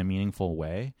that in a meaningful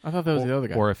way. I thought that was the other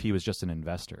guy. Or if he was just an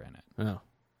investor in it. Oh.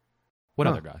 What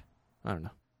other guy? I don't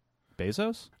know.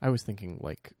 Bezos? I was thinking,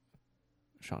 like,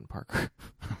 Sean Parker.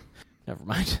 Never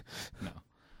mind. No.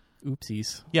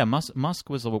 Oopsies. Yeah, Musk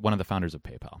was one of the founders of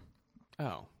PayPal.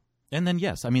 Oh. And then,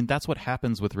 yes, I mean, that's what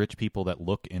happens with rich people that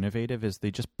look innovative is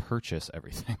they just purchase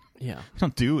everything. Yeah. They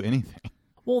don't do anything.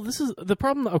 Well, this is the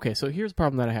problem. Okay, so here's the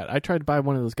problem that I had. I tried to buy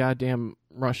one of those goddamn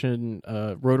Russian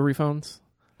rotary phones,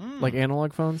 like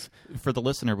analog phones. For the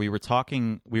listener, I was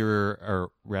rewatching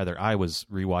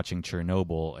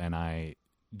Chernobyl, and I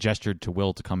gestured to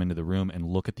Will to come into the room and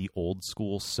look at the old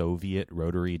school Soviet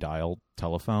rotary dial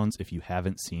telephones. If you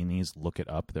haven't seen these, look it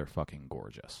up. They're fucking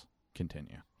gorgeous.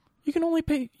 Continue. You can only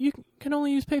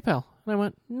use PayPal. And I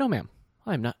went, no, ma'am.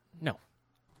 I'm not. No.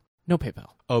 No PayPal.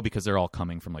 Oh, because they're all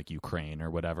coming from like Ukraine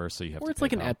or whatever, so you have Or to it's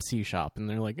like an PayPal. Etsy shop, and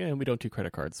they're like, we don't do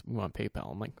credit cards. We want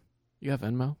PayPal. I'm like, you have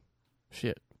Venmo?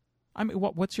 Shit. I mean,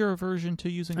 what's your aversion to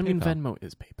using I mean, PayPal? Venmo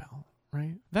is PayPal,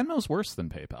 right? Venmo's worse than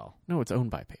PayPal. No, it's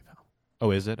owned by PayPal.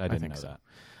 Oh, is it? I didn't think know so.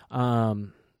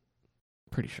 that.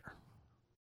 Pretty sure.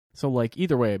 So, like,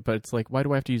 either way, but it's like, why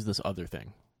do I have to use this other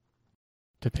thing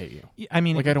to pay you? I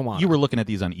mean, Like, I don't want you it. were looking at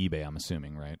these on eBay, I'm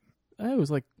assuming, right? I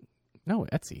was like, no,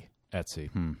 Etsy. Etsy.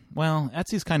 Well,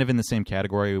 Etsy's kind of in the same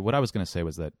category. What I was going to say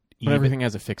was that But everything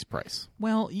has a fixed price.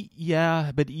 Well,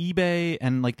 yeah, but eBay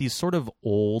and like these sort of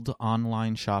old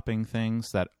online shopping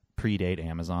things that predate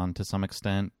Amazon to some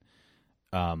extent,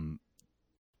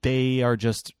 they are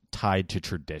just tied to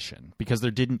tradition because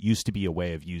there didn't used to be a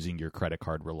way of using your credit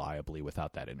card reliably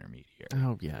without that intermediary.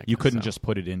 Oh, yeah. I You guess couldn't so. just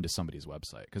put it into somebody's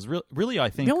website because really, I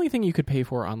think The only thing you could pay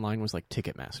for online was like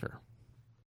Ticketmaster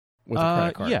with a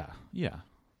credit card. Yeah.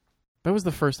 That was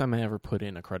the first time I ever put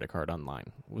in a credit card online.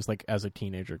 It was like as a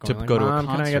teenager going To like, go to a Mom,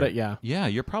 can I get concert. it? Yeah. Yeah,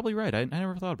 you're probably right. I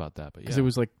never thought about that, but Because yeah. it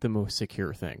was like the most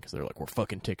secure thing. Because they're like, we're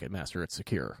fucking Ticketmaster. It's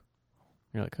secure.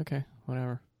 You're like, okay,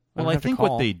 whatever. Well, don't I have to think call.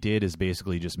 what they did is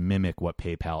basically just mimic what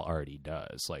PayPal already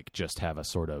does, like just have a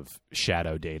sort of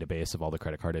shadow database of all the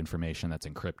credit card information that's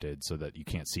encrypted so that you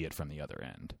can't see it from the other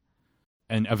end.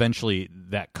 And eventually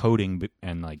that coding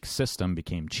and like system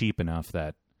became cheap enough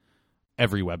that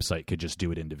every website could just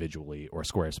do it individually or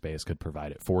Squarespace could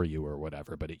provide it for you or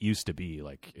whatever, but it used to be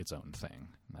like its own thing.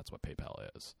 And that's what PayPal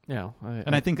is. Yeah.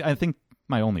 And I think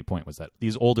my only point was that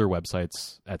these older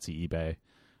websites, Etsy, eBay,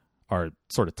 are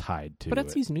sort of tied to But it.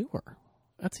 Etsy's newer.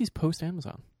 Etsy's post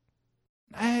Amazon.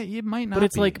 It might not But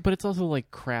it's be. like, but it's also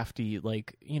like crafty,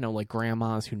 like, you know, like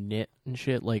grandmas who knit and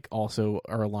shit, like also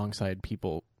are alongside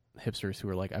people, hipsters who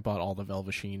are like, I bought all the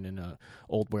Velveteen in a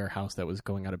old warehouse that was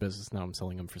going out of business. Now I'm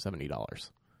selling them for $70.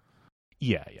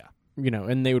 Yeah. You know,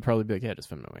 and they would probably be like, yeah, just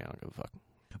Venmo me. I don't give a fuck.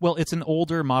 Well, it's an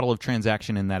older model of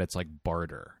transaction in that it's like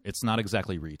barter. It's not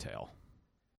exactly retail.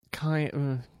 Kind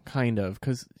of,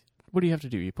 because what do you have to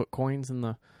do? You put coins in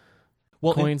the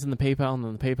Well, coins in the PayPal, and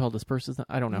then the PayPal disperses them.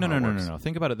 I don't know. No.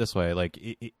 Think about it this way: like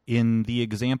in the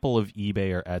example of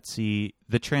eBay or Etsy,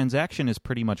 the transaction is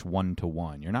pretty much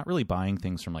 1-to-1. You're not really buying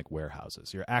things from like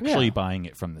warehouses. You're actually buying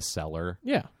it from the seller.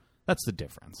 Yeah, That's the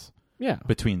difference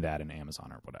between that and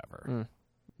Amazon or whatever.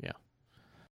 Yeah,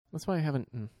 that's why I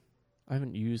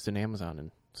haven't used an Amazon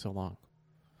in so long.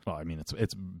 Well, I mean,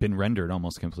 it's been rendered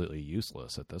almost completely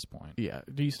useless at this point. Yeah.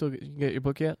 Do you still get your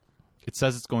book yet? It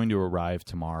says it's going to arrive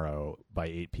tomorrow by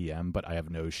 8 p.m., but I have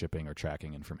no shipping or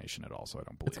tracking information at all, so I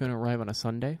don't believe It's going to arrive on a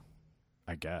Sunday.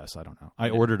 I guess. I don't know. I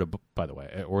ordered a book, by the way.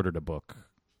 I ordered a book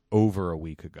over a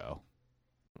week ago.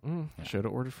 Yeah. Should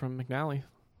have ordered from McNally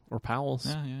or Powell's.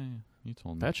 Yeah. You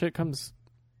told me. That shit comes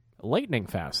lightning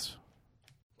fast.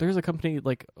 There's a company,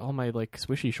 like, all my, like,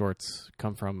 swishy shorts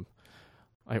come from.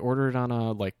 I order it on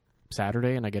a, like,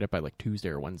 Saturday, and I get it by, like, Tuesday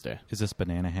or Wednesday. Is this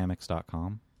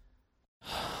bananahammocks.com?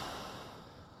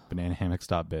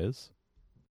 Bananahammocks.biz?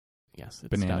 Yes. It's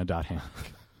Banana.hammock.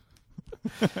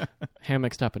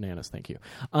 Hammocks.bananas, thank you.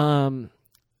 No,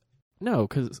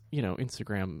 because, you know,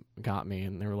 Instagram got me,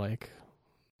 and they were like,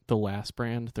 the last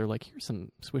brand, they're like, here's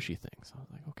some swishy things. I was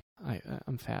like, okay,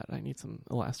 I'm fat. I need some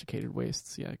elasticated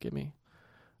waists. Yeah, give me.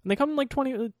 And they come in like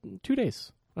 2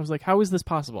 days. I was like, how is this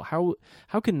possible? How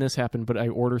can this happen? But I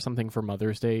order something for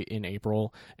Mother's Day in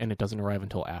April, and it doesn't arrive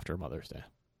until after Mother's Day.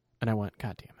 And I went,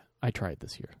 God damn it. I tried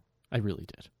this year. I really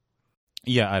did.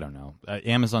 Yeah, I don't know.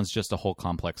 Amazon's just a whole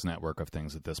complex network of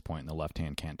things at this point, and the left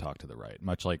hand can't talk to the right,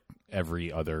 much like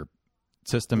every other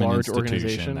system Large and institution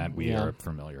organization, that we yeah. are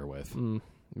familiar with.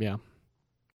 Yeah.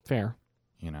 Fair.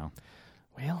 You know.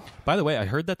 Well. By the way, I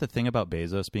heard that the thing about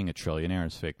Bezos being a trillionaire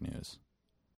is fake news.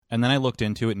 And then I looked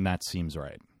into it, and that seems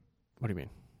right. What do you mean?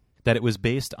 That it was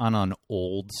based on an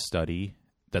old study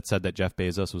that said that Jeff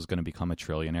Bezos was going to become a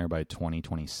trillionaire by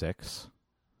 2026.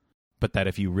 But that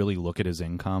if you really look at his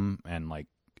income and like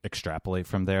extrapolate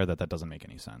from there, that doesn't make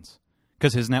any sense.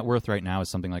 Because his net worth right now is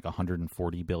something like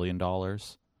 $140 billion,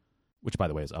 which, by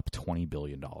the way, is up $20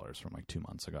 billion from like 2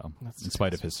 months ago, That's in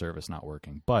spite of his service not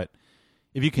working. But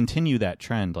if you continue that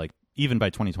trend, like even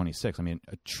by 2026, I mean,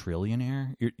 a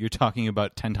trillionaire, you're talking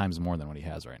about 10 times more than what he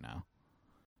has right now,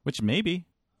 which maybe.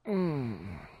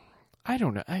 I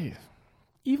don't know. I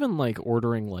even like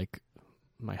ordering like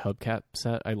my hubcap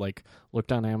set. I like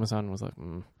looked on Amazon and was like,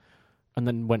 and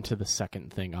then went to the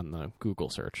second thing on the Google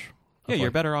search. Yeah, Of, you're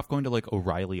like, better off going to like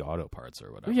O'Reilly Auto Parts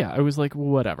or whatever. Yeah, I was like,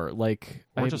 whatever. Like,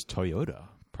 Or just Toyota.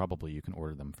 Probably you can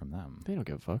order them from them. they don't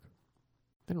give a fuck.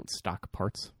 They don't stock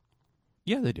parts.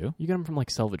 Yeah, they do. You get them from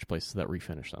like salvage places that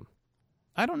refinish them.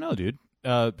 I don't know, dude.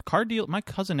 My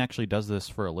cousin actually does this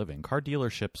for a living. Car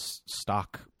dealerships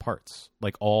stock parts,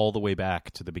 like all the way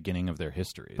back to the beginning of their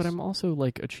histories. But I'm also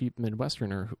like a cheap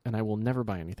Midwesterner, and I will never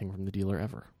buy anything from the dealer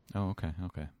ever. Oh, okay.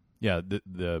 Yeah,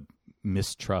 the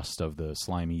mistrust of the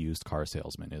slimy used car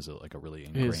salesman is like a really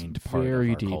ingrained part of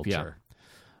our culture. Yeah.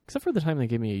 Except for the time they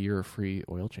gave me a year of free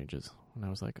oil changes, and I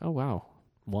was like, oh wow,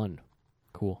 1,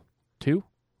 cool, 2.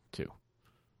 I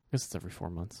guess it's every 4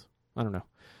 months. I don't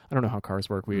know how cars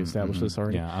work. We established this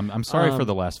already. Yeah, I'm sorry for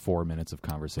the last 4 minutes of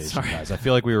conversation, guys. I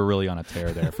feel like we were really on a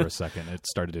tear there for a second. It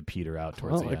started to peter out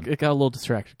towards the end. It got a little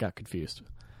distracted, got confused.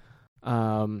 Do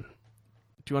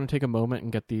you want to take a moment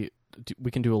and get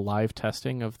we can do a live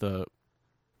testing of the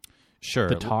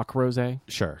talk rosé?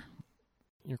 Sure.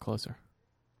 You're closer.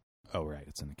 Oh, right.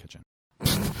 It's in the kitchen.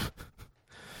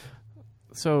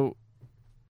 So,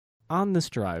 on this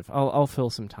drive, I'll fill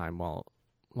some time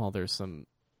while there's some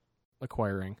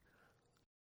acquiring.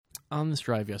 On this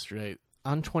drive yesterday,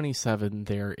 on 27,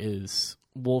 there is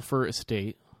Wolfer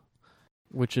Estate,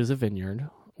 which is a vineyard,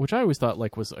 which I always thought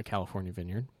like was a California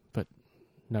vineyard, but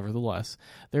nevertheless,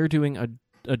 they're doing a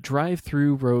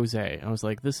drive-through rosé. I was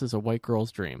like, this is a white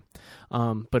girl's dream.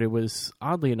 But it was,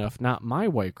 oddly enough, not my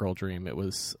white girl dream. It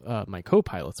was my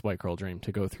co-pilot's white girl dream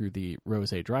to go through the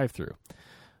rosé drive-through.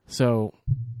 So,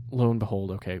 lo and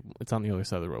behold, okay, it's on the other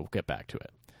side of the road. We'll get back to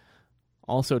it.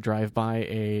 Also drive by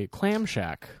a clam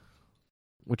shack,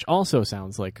 which also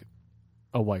sounds like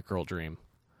a white girl dream.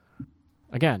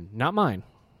 Again, not mine.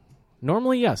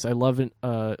 Normally, yes, I love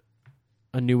a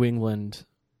New England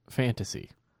fantasy.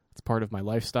 It's part of my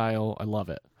lifestyle. I love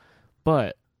it.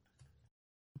 But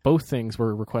both things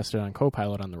were requested on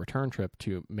Copilot on the return trip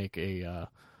to make a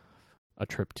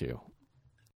trip to.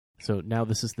 So now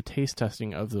this is the taste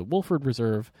testing of the Wolford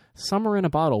Reserve Summer in a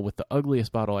Bottle with the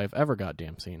ugliest bottle I've ever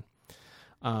goddamn seen.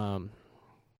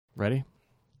 Ready?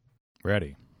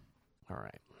 Ready. All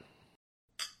right.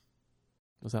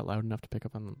 Was that loud enough to pick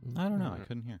up on? I don't know. I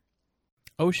couldn't hear.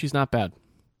 Oh, she's not bad.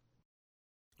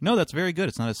 No, that's very good.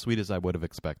 It's not as sweet as I would have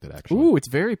expected, actually. Ooh, it's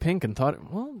very pink and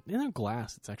well, in a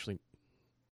glass, it's actually,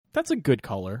 that's a good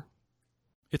color.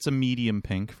 It's a medium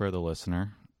pink for the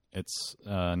listener. It's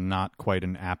not quite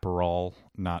an Aperol,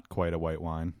 not quite a white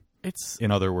wine.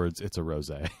 In other words, it's a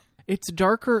rosé. It's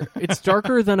darker. It's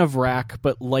darker than a Vrac,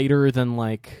 but lighter than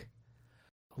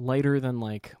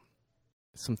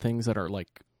some things that are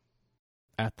like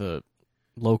at the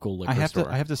local liquor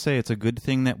store. I have to say, it's a good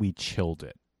thing that we chilled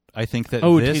it. I think that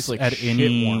this like at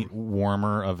any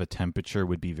warmer of a temperature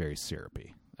would be very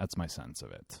syrupy. That's my sense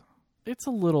of it. It's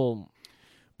a little...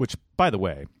 Which, by the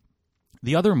way,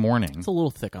 the other morning... It's a little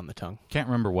thick on the tongue. Can't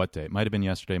remember what day. It might have been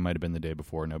yesterday, might have been the day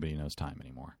before. Nobody knows time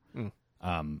anymore.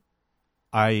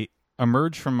 I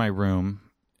emerge from my room,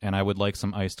 and I would like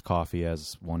some iced coffee,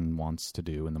 as one wants to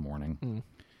do in the morning.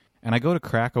 And I go to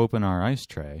crack open our ice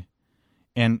tray,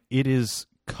 and it is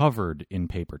covered in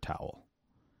paper towel.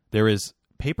 There is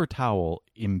paper towel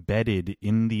embedded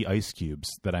in the ice cubes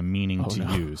that I'm meaning to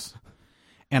use.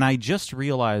 And I just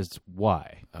realized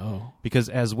why. Oh. Because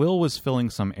as Will was filling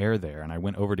some air there and I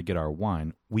went over to get our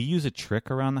wine, we use a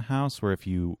trick around the house where if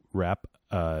you wrap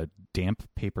a damp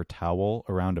paper towel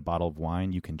around a bottle of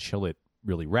wine, you can chill it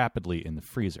really rapidly in the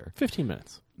freezer. 15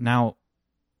 minutes. Now,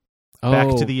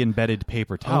 back to the embedded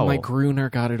paper towel. Oh, my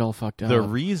Gruner got it all fucked up. The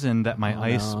reason that my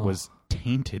ice was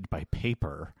tainted by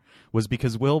paper was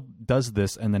because Will does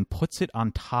this and then puts it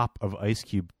on top of ice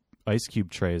cube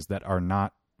trays that are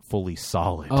not fully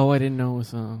solid. Oh, I didn't know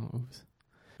it was...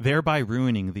 Thereby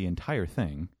ruining the entire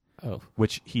thing. Oh.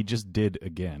 Which he just did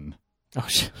again. Oh,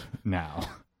 shit. Now.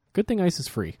 Good thing ice is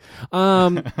free.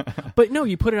 But no,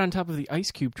 you put it on top of the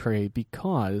ice cube tray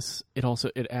because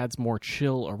it adds more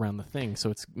chill around the thing,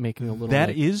 so it's making a little...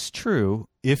 That is true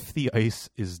if the ice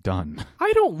is done.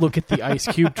 I don't look at the ice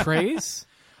cube trays.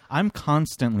 I'm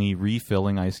constantly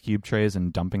refilling ice cube trays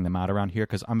and dumping them out around here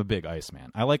because I'm a big ice man.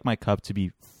 I like my cup to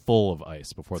be full of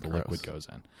ice before the liquid goes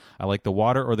in. I like the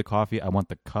water or the coffee. I want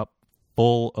the cup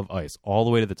full of ice all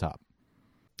the way to the top.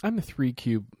 I'm a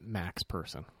 3-cube max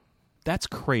person. That's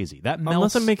crazy. That melts.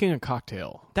 Unless I'm making a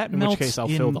cocktail. That in melts which case I'll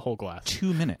fill the whole glass.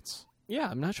 2 minutes. Yeah,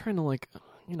 I'm not trying to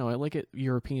I like it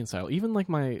European style. Even like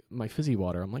my fizzy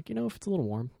water, I'm like, if it's a little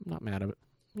warm, I'm not mad at it.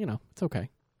 It's okay.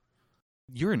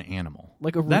 You're an animal.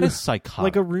 That is psychotic.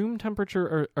 Like a room temperature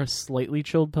or a slightly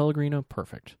chilled Pellegrino,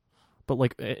 perfect.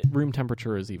 But room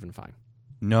temperature is even fine.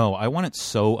 No, I want it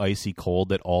so icy cold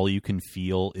that all you can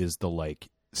feel is the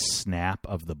snap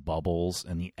of the bubbles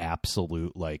and the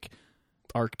absolute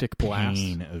Arctic blast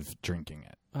pain of drinking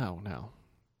it. Oh no.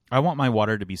 I want my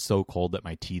water to be so cold that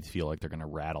my teeth feel like they're going to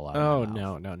rattle out of my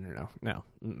mouth. No.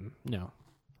 No.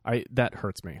 That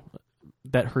hurts me.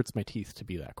 that hurts my teeth to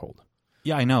be that cold.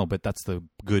 Yeah, I know, but that's the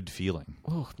good feeling.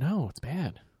 Oh, no, it's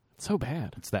bad. It's so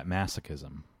bad. It's that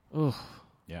masochism. Ugh.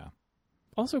 Yeah.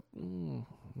 Also,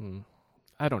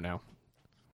 I don't know.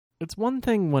 It's one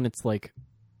thing when it's like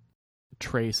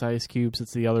tray size cubes.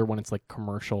 It's the other when it's like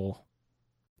commercial,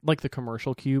 like the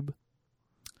commercial cube.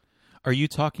 Are you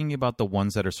talking about the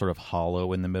ones that are sort of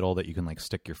hollow in the middle that you can like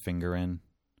stick your finger in?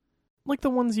 Like the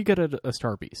ones you get at a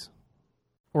Starbucks.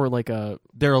 Or like a...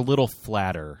 They're a little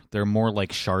flatter. They're more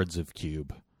like shards of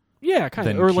cube. Yeah, kind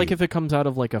of. Or like if it comes out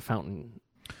of like a fountain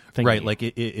thingy. Right, like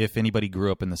if anybody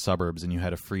grew up in the suburbs and you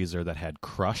had a freezer that had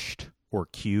crushed or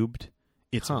cubed,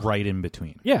 it's right in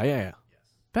between. Yeah.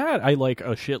 That I like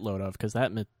a shitload of because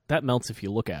that melts if you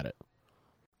look at it.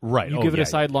 Right. You give it a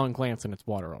sidelong glance and it's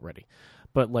water already.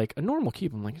 But like a normal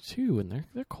cube, I'm like, 2, and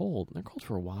they're cold. They're cold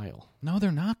for a while. No,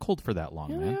 they're not cold for that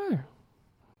long, Yeah, man. they are.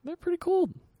 They're pretty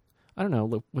cold. I don't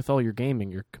know. With all your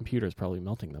gaming, your computer's probably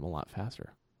melting them a lot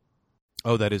faster.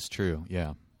 Oh, that is true.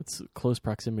 Yeah. It's close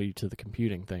proximity to the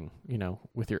computing thing,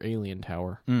 with your alien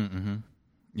tower. Mm-hmm.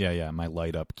 Yeah. My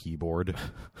light up keyboard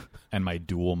and my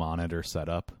dual monitor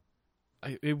setup.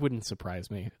 It wouldn't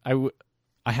surprise me.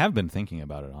 I have been thinking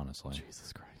about it, honestly.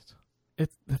 Jesus Christ.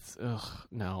 It's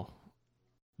no.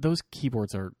 Those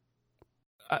keyboards are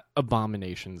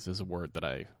abominations is a word that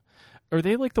Are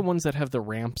they like the ones that have the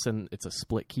ramps and it's a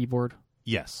split keyboard?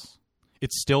 Yes.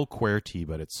 It's still QWERTY,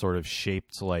 but it's sort of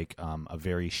shaped like a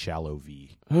very shallow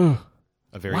V. A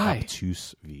very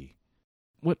obtuse V.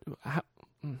 What?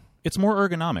 It's more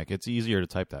ergonomic. It's easier to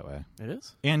type that way. It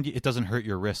is? And it doesn't hurt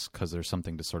your wrists because there's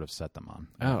something to sort of set them on.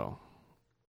 Oh.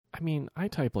 I mean, I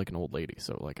type like an old lady,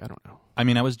 so like, I don't know. I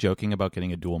mean, I was joking about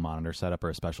getting a dual monitor setup or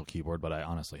a special keyboard, but I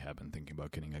honestly have been thinking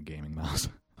about getting a gaming mouse.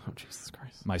 Oh, Jesus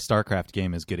Christ. My StarCraft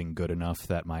game is getting good enough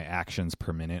that my actions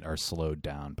per minute are slowed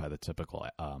down by the typical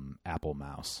Apple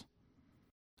mouse.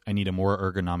 I need a more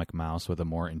ergonomic mouse with a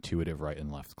more intuitive right and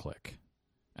left click,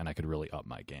 and I could really up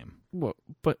my game. What?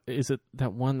 But is it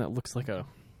that one that looks like a...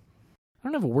 I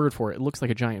don't have a word for it. It looks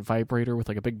like a giant vibrator with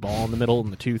like a big ball in the middle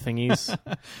and the 2 thingies.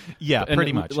 Yeah,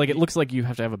 pretty much. Like it looks like you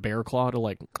have to have a bear claw to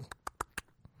like...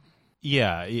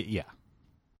 Yeah.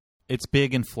 It's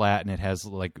big and flat, and it has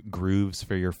like grooves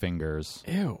for your fingers.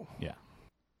 Ew. Yeah.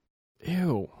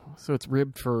 Ew. So it's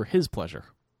ribbed for his pleasure.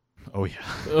 Oh yeah.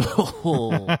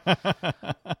 Oh.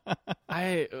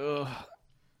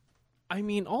 I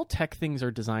mean, all tech things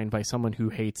are designed by someone who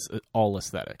hates all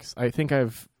aesthetics. I think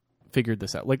I've figured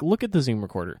this out. Like, look at the Zoom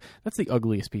recorder. That's the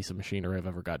ugliest piece of machinery I've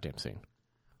ever goddamn seen.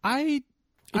 I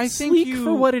It's think sleek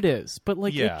for what it is, but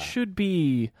like Yeah. it should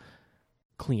be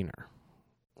cleaner.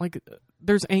 Like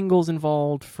there's angles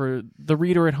involved for the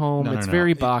reader at home. No, it's no.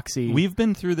 very boxy. We've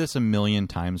been through this a million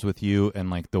times with you, and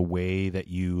like the way that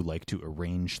you like to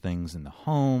arrange things in the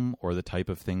home or the type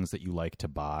of things that you like to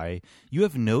buy, you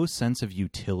have no sense of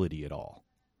utility at all.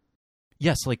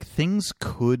 Yes, like things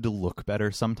could look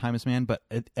better sometimes, man, but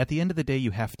at the end of the day, you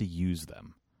have to use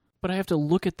them. But I have to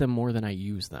look at them more than I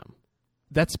use them.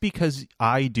 That's because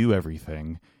I do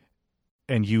everything,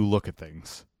 and you look at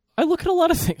things. I look at a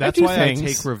lot of things. That's I do why things. I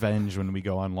take revenge when we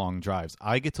go on long drives.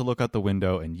 I get to look out the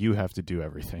window, and you have to do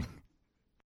everything,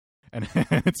 and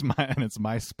it's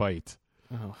my spite.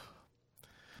 Oh.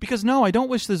 Because no, I don't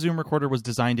wish the Zoom recorder was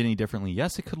designed any differently.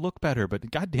 Yes, it could look better, but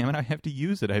God damn it, I have to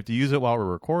use it. I have to use it while we're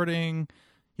recording.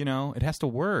 It has to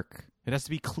work. It has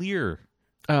to be clear.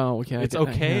 Oh, okay. It's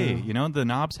okay. The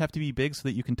knobs have to be big so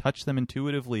that you can touch them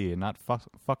intuitively and not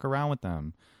fuck around with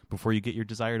them before you get your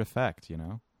desired effect,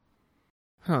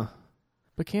 Huh.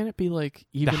 But can it be like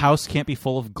even... The house can't be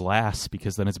full of glass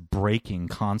because then it's breaking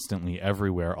constantly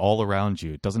everywhere, all around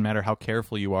you. It doesn't matter how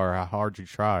careful you are or how hard you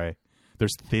try.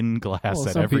 There's thin glass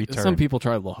at every turn. Some people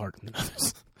try a little harder than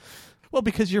others. Well,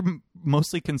 because you're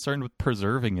mostly concerned with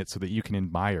preserving it so that you can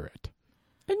admire it.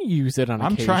 And use it on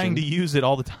occasion. I'm trying to use it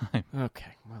all the time.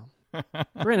 Okay, well.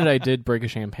 Granted, I did break a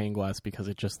champagne glass because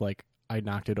it just I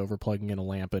knocked it over plugging in a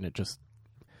lamp and it just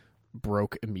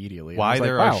broke immediately. Why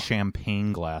there are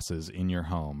champagne glasses in your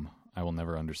home, I will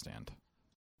never understand.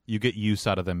 You get use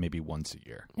out of them maybe once a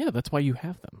year. Yeah, that's why you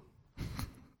have them.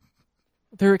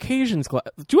 There are occasions.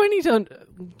 Do I need to?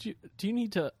 Do you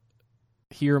need to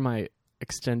hear my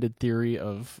extended theory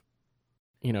of,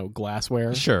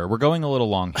 glassware? Sure, we're going a little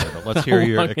long here, but let's hear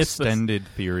your extended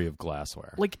theory of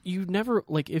glassware. You never,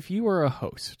 if you are a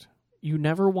host, you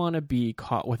never want to be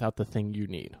caught without the thing you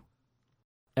need,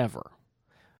 ever.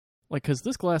 Because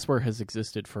this glassware has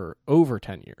existed for over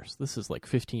 10 years. This is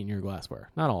 15-year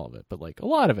glassware. Not all of it, but a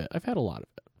lot of it. I've had a lot of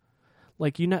it.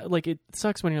 It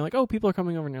sucks when you're oh, people are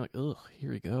coming over and you're ugh,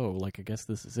 here we go. I guess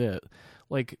this is it.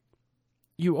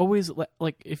 you always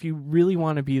like if you really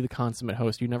want to be the consummate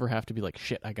host, you never have to be like,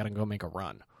 shit, I gotta go make a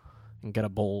run and get a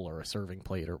bowl or a serving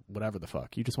plate or whatever the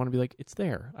fuck. You just want to be like, it's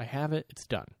there, I have it, it's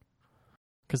done.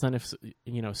 Because then if,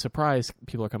 you know, surprise,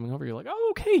 people are coming over, you're like, oh,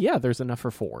 okay, yeah, there's enough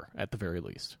for 4 at the very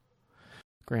least.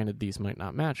 Granted, these might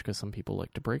not match because some people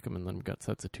like to break them, and then we've got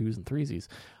sets of 2s and 3s.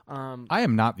 I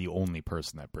am not the only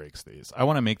person that breaks these. I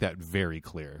want to make that very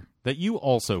clear, that you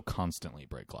also constantly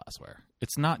break glassware.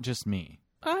 It's not just me.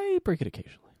 I break it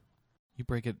occasionally. You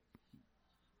break it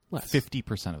Less.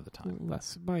 50% of the time.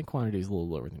 Less. My quantity is a little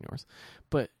lower than yours.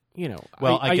 But, you know.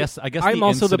 Well, I guess I'm the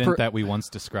also incident that we once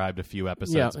described a few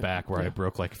episodes back where yeah. I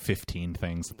broke like 15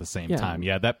 things at the same Yeah. time.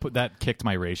 Yeah, that kicked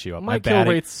my ratio up. My kill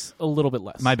rate's a little bit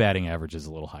less. My batting average is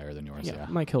a little higher than yours, yeah.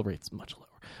 My kill rate's much lower.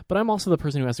 But I'm also the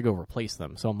person who has to go replace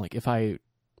them. So I'm like, if I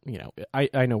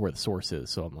know where the source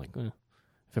is. So I'm like,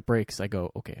 if it breaks, I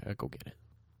go get it.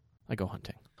 I go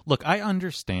hunting. Look, I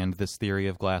understand this theory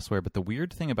of glassware, but the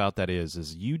weird thing about that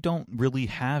is you don't really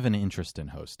have an interest in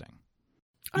hosting.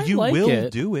 You will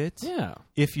do it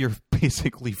if you're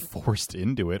basically forced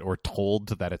into it or told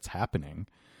that it's happening.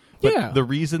 But the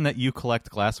reason that you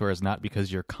collect glassware is not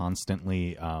because you're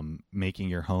constantly making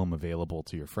your home available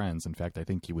to your friends. In fact, I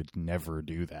think you would never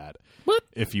do that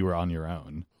if you were on your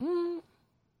own. No,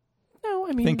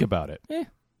 I mean... Think about it.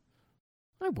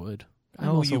 I would.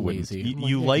 No, you wouldn't. Lazy.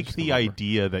 You like the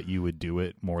idea that you would do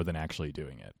it more than actually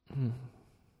doing it.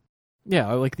 Yeah,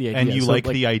 I like the idea. And you like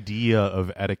the idea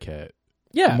of etiquette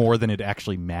more than it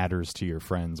actually matters to your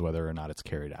friends whether or not it's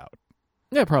carried out.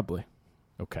 Yeah, probably.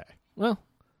 Okay. Well,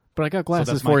 but I got glasses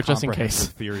so that's for my it just in case.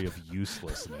 Theory of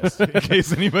uselessness, in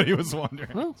case anybody was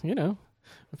wondering. Well, you know,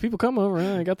 if people come over,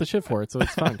 I got the shit for it, so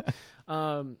it's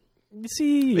fine. You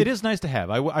see, it is nice to have.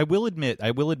 I will admit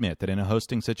that in a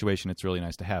hosting situation, it's really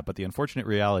nice to have. But the unfortunate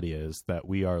reality is that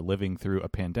we are living through a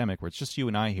pandemic where it's just you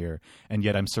and I here, and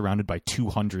yet I'm surrounded by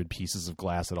 200 pieces of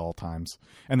glass at all times,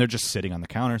 and they're just sitting on the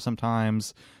counter.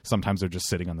 Sometimes they're just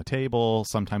sitting on the table.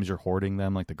 Sometimes you're hoarding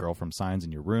them, like the girl from Signs,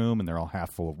 in your room, and they're all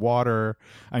half full of water.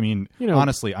 I mean,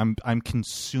 honestly, I'm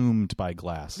consumed by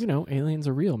glass. You know, aliens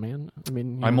are real, man. I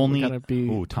mean, I'm only gotta be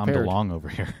Tom prepared. DeLonge over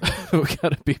here. We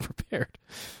gotta be prepared.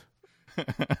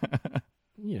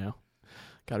 You know,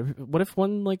 what if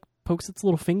one like pokes its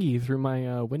little fingy through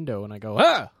my window and I go,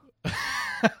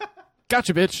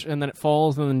 gotcha, bitch, and then it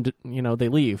falls and then they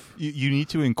leave. You need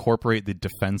to incorporate the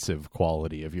defensive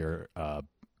quality of your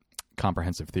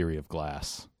comprehensive theory of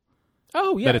glass.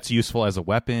 Oh yeah, that it's useful as a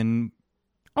weapon.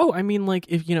 Oh, I mean, like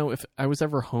if I was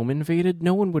ever home invaded,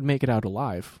 no one would make it out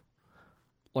alive.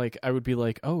 Like I would be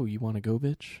like, oh, you want to go,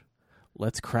 bitch?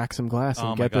 Let's crack some glass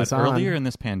and get this on. Earlier in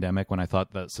this pandemic, when I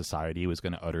thought that society was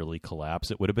going to utterly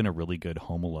collapse, it would have been a really good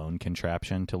Home Alone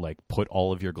contraption to like put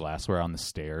all of your glassware on the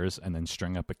stairs and then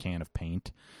string up a can of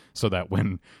paint so that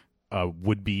when a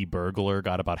would-be burglar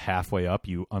got about halfway up,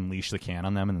 you unleash the can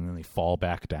on them and then they fall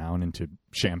back down into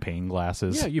champagne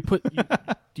glasses. Yeah,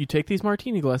 you take these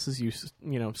martini glasses, you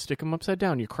stick them upside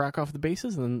down, you crack off the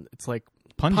bases, and then it's like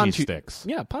Punji sticks.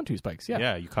 Yeah, pontoon spikes. Yeah,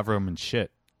 yeah, you cover them in shit.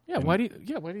 Yeah, why do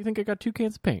you think I got 2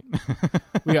 cans of paint?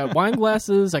 We got wine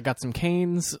glasses, I got some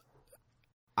canes.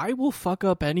 I will fuck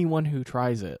up anyone who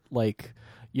tries it. Like,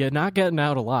 you're not getting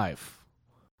out alive.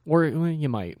 Or you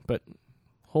might, but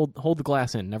hold the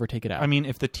glass in, never take it out. I mean,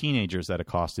 if the teenagers that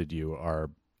accosted you are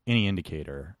any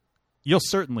indicator, you'll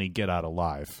certainly get out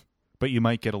alive, but you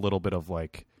might get a little bit of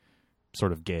like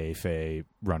sort of gay fey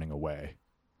running away.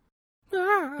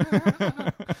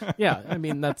 Yeah, I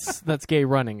mean that's gay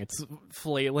running. It's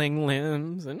flailing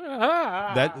limbs and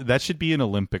that should be an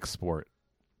Olympic sport.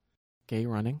 Gay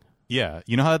running. Yeah,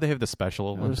 you know how they have the Special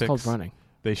Olympics? It's called running.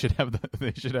 They should have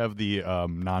the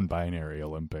non-binary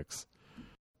Olympics.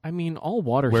 I mean, all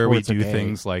water where we sports do are gay.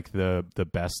 things like the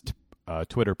best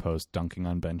Twitter post dunking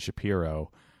on Ben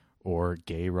Shapiro, or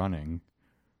gay running.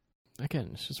 Again,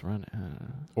 it's just run.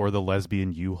 Or the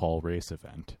lesbian U-Haul race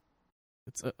event.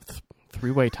 It's a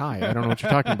three-way tie. I don't know what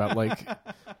you're talking about. Like,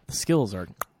 the skills are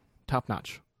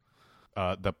top-notch.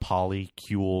 The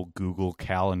Polycule Google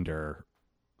Calendar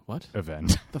what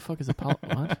event. The fuck is a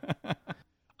what?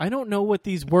 I don't know what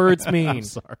these words mean. I'm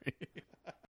sorry.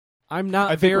 I'm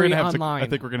not very online. I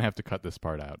think we're going to have to cut this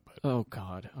part out. But. Oh,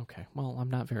 God. Okay. Well, I'm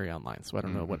not very online, so I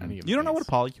don't know what any of it You don't know means.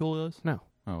 what a polycule is? No.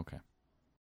 Oh, okay.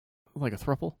 Like a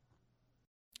throuple?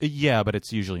 Yeah, but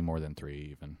it's usually more than 3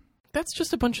 even. That's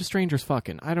just a bunch of strangers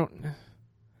fucking. I don't...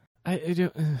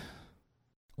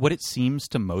 What it seems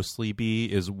to mostly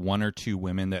be is 1 or 2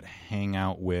 women that hang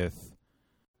out with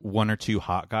 1 or 2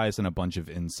 hot guys and a bunch of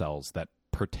incels that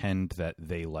pretend that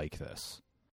they like this.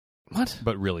 What?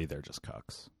 But really, they're just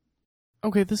cucks.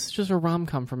 Okay, this is just a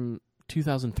rom-com from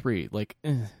 2003. Like,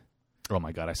 Oh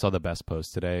my God, I saw the best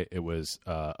post today. It was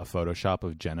a Photoshop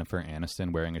of Jennifer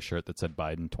Aniston wearing a shirt that said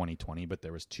Biden 2020, but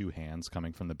there was two hands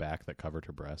coming from the back that covered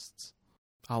her breasts.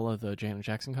 a la the Janet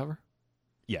Jackson cover.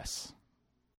 Yes.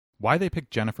 Why they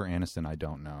picked Jennifer Aniston, I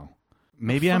don't know.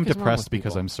 Maybe fuck I'm is wrong depressed with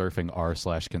because people? I'm surfing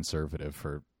r/conservative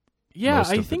for Yeah, most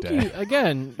I of the think day. you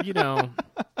again. You know,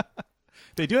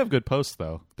 They do have good posts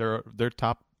though. They're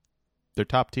top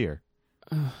tier.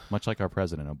 Much like our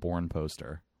president, a born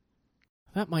poster.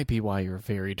 that might be why you're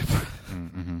very depressed.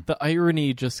 Mm-hmm. The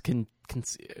irony just can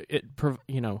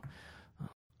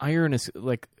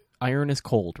iron is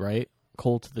cold, right?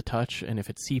 Cold to the touch, and if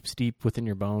it seeps deep within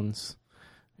your bones,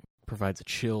 it provides a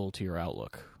chill to your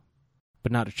outlook.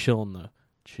 But not a chill in the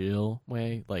chill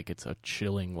way, like it's a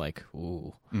chilling, like,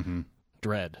 ooh,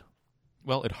 dread.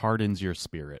 Well, it hardens your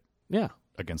spirit Yeah,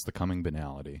 against the coming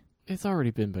banality. it's already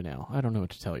been banal. I don't know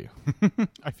what to tell you.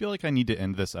 I feel like I need to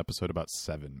end this episode about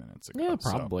 7 minutes ago. Yeah, so-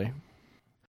 probably.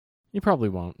 You probably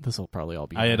won't. This will probably all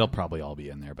be. It'll probably all be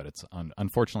in there, but it's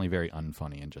unfortunately very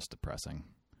unfunny and just depressing.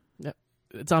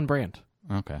 It's on brand.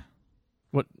 Okay.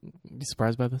 What? You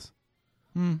surprised by this?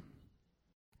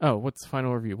 Oh, what's the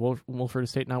final review? Wolford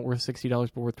Estate not worth $60,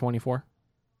 but worth $24.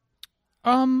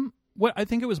 What I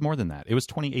think it was more than that. It was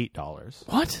 $28.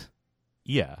 What?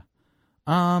 Yeah.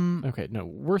 Okay, no,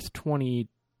 worth 20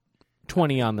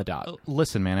 on the dot.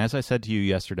 Listen, man, as I said to you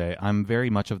yesterday, I'm very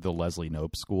much of the Leslie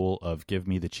Knope school of give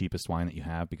me the cheapest wine that you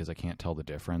have because I can't tell the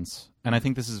difference. And I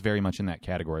think this is very much in that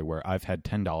category where I've had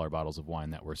 $10 bottles of wine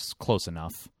that were close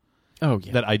enough Oh,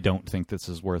 yeah. that I don't think this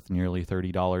is worth nearly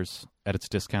 $30 at its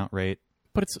discount rate.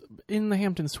 But it's in the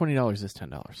Hamptons, $20 is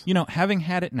 $10. You know, having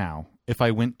had it now, if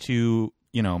I went to,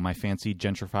 my fancy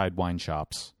gentrified wine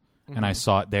shops and I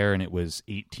saw it there and it was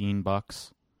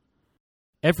 $18,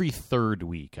 every third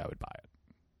week I would buy it.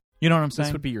 You know what I'm saying?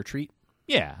 This would be your treat?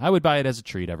 Yeah, I would buy it as a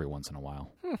treat every once in a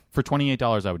while. For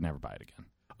 $28, I would never buy it again.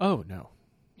 Oh, no.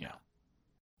 Yeah.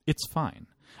 It's fine.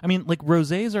 I mean, like,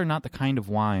 rosés are not the kind of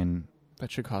wine...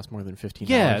 That should cost more than $15.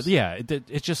 Yeah.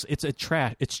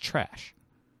 It's trash.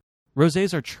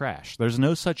 Rosés are trash. There's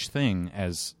no such thing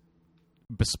as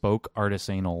bespoke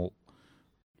artisanal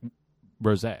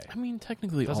rosé. I mean,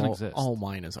 technically, Doesn't exist. all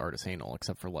wine is artisanal,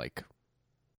 except for, like,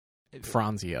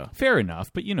 Franzia. Fair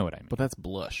enough, but you know what I mean. But that's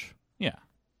blush. Yeah.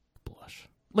 Blush.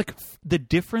 Like, the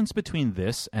difference between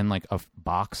this and, like, a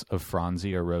box of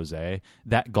Franzia rosé,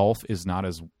 that gulf is not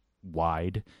as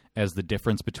wide as the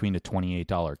difference between a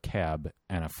 $28 cab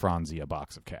and a Franzia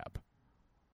box of cab.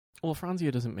 Well,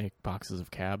 Franzia doesn't make boxes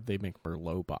of cab. They make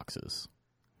Merlot boxes.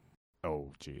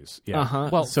 Oh, jeez. Yeah. Uh-huh.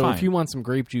 Well, so fine. if you want some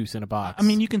grape juice in a box... I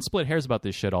mean, you can split hairs about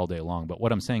this shit all day long, but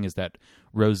what I'm saying is that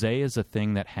rosé is a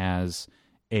thing that has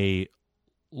a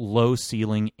low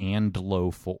ceiling and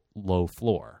low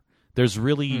floor. There's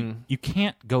really... You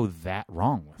can't go that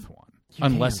wrong with one.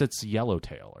 Unless it's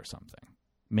Yellowtail or something.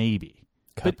 Maybe.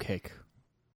 Cupcake.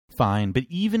 Fine. But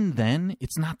even then,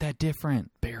 it's not that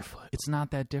different. Barefoot. It's not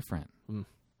that different.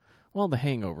 Well, the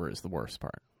hangover is the worst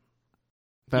part.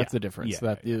 That's the difference.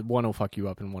 One will fuck you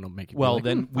up and one will make you Well, like,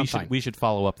 then I'm we should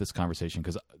follow up this conversation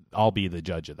because I'll be the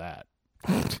judge of that.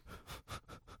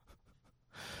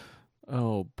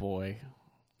 Oh, boy.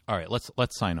 All right, let's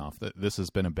sign off. This has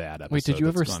been a bad episode. Wait, did you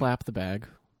ever that's gone- slap the bag?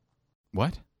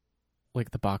 What?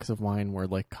 Like the box of wine where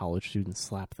like college students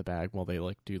slap the bag while they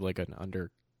like do like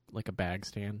a bag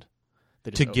stand?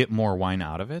 They just To get more wine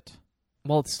out of it?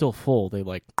 well, it's still full. They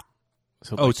like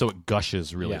So it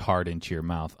gushes really hard into your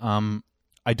mouth.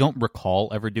 I don't recall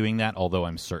ever doing that, although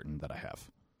I'm certain that I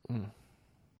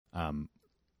have.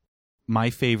 My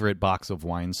favorite box of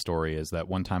wine story is that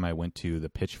one time I went to the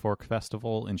Pitchfork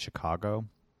Festival in Chicago.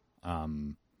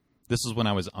 This is when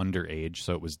I was underage,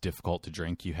 so it was difficult to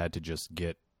drink. You had to just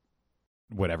get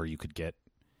whatever you could get.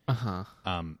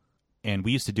 And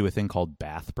we used to do a thing called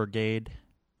Bath Brigade.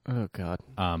 Oh God.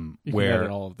 You where can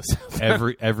edit all of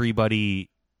this. everybody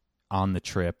on the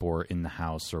trip or in the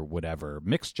house or whatever,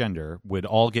 mixed gender, would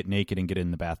all get naked and get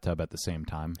in the bathtub at the same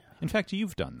time. In fact,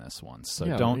 you've done this once, so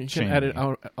don't you shame can edit me.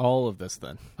 out all of this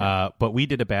then. But we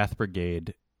did a Bath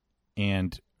Brigade,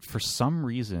 and for some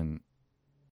reason,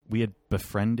 we had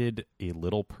befriended a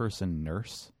little person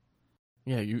nurse.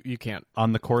 Yeah, you can't.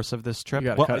 On the course of this trip. You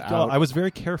gotta cut out. I was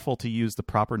very careful to use the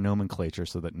proper nomenclature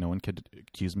so that no one could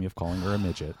accuse me of calling her a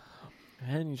midget.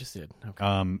 And you just did.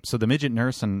 Okay. So the midget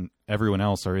nurse and everyone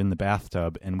else are in the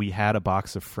bathtub, and we had a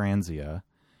box of Franzia,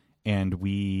 and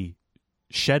we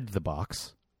shed the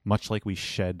box, much like we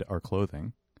shed our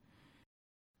clothing,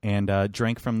 and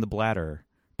drank from the bladder,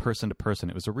 person to person.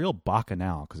 It was a real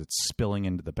bacchanal because it's spilling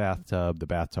into the bathtub. The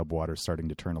bathtub water's starting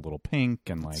to turn a little pink,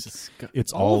 and like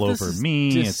it's all over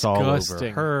me. It's all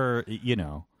over her. You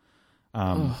know,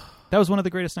 that was one of the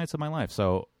greatest nights of my life.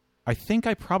 So I think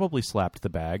I probably slapped the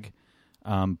bag,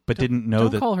 but didn't know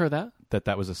don't call her that.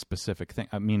 That was a specific thing.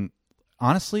 I mean,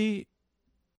 honestly,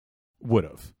 would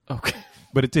have. Okay,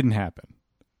 but it didn't happen.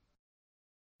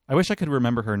 I wish I could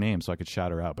remember her name so I could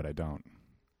shout her out, but I don't.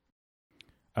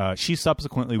 She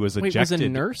subsequently was ejected. Wait, was a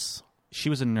nurse? She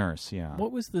was a nurse, yeah.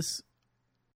 What was this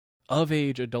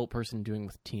of-age adult person doing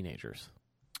with teenagers?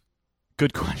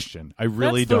 Good question. I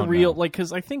really don't know. Like,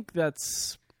 because I think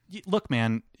that's... Look,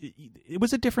 man, it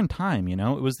was a different time, you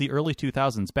know? It was the early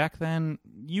 2000s. Back then,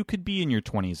 you could be in your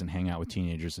 20s and hang out with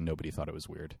teenagers and nobody thought it was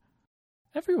weird.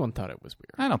 Everyone thought it was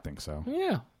weird. I don't think so.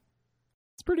 Yeah.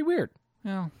 It's pretty weird.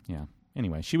 Well, yeah.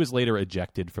 Anyway, she was later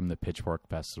ejected from the Pitchfork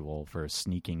Festival for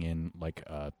sneaking in like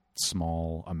a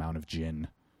small amount of gin.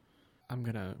 I'm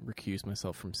going to recuse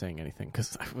myself from saying anything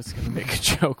because I was going to make a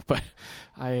joke, but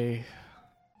I'm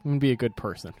going to be a good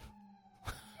person.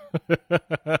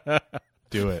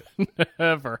 Do it.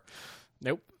 Never.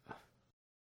 Nope.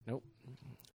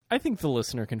 I think the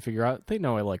listener can figure out. They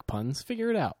know I like puns. Figure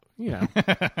it out. You know.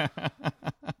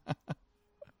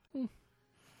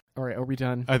 All right, are we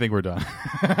done? I think we're done.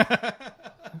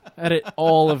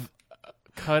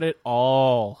 Cut it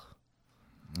all.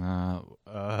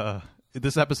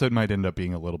 This episode might end up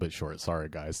being a little bit short. Sorry,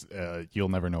 guys. You'll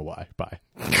never know why. Bye.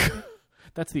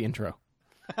 That's the intro.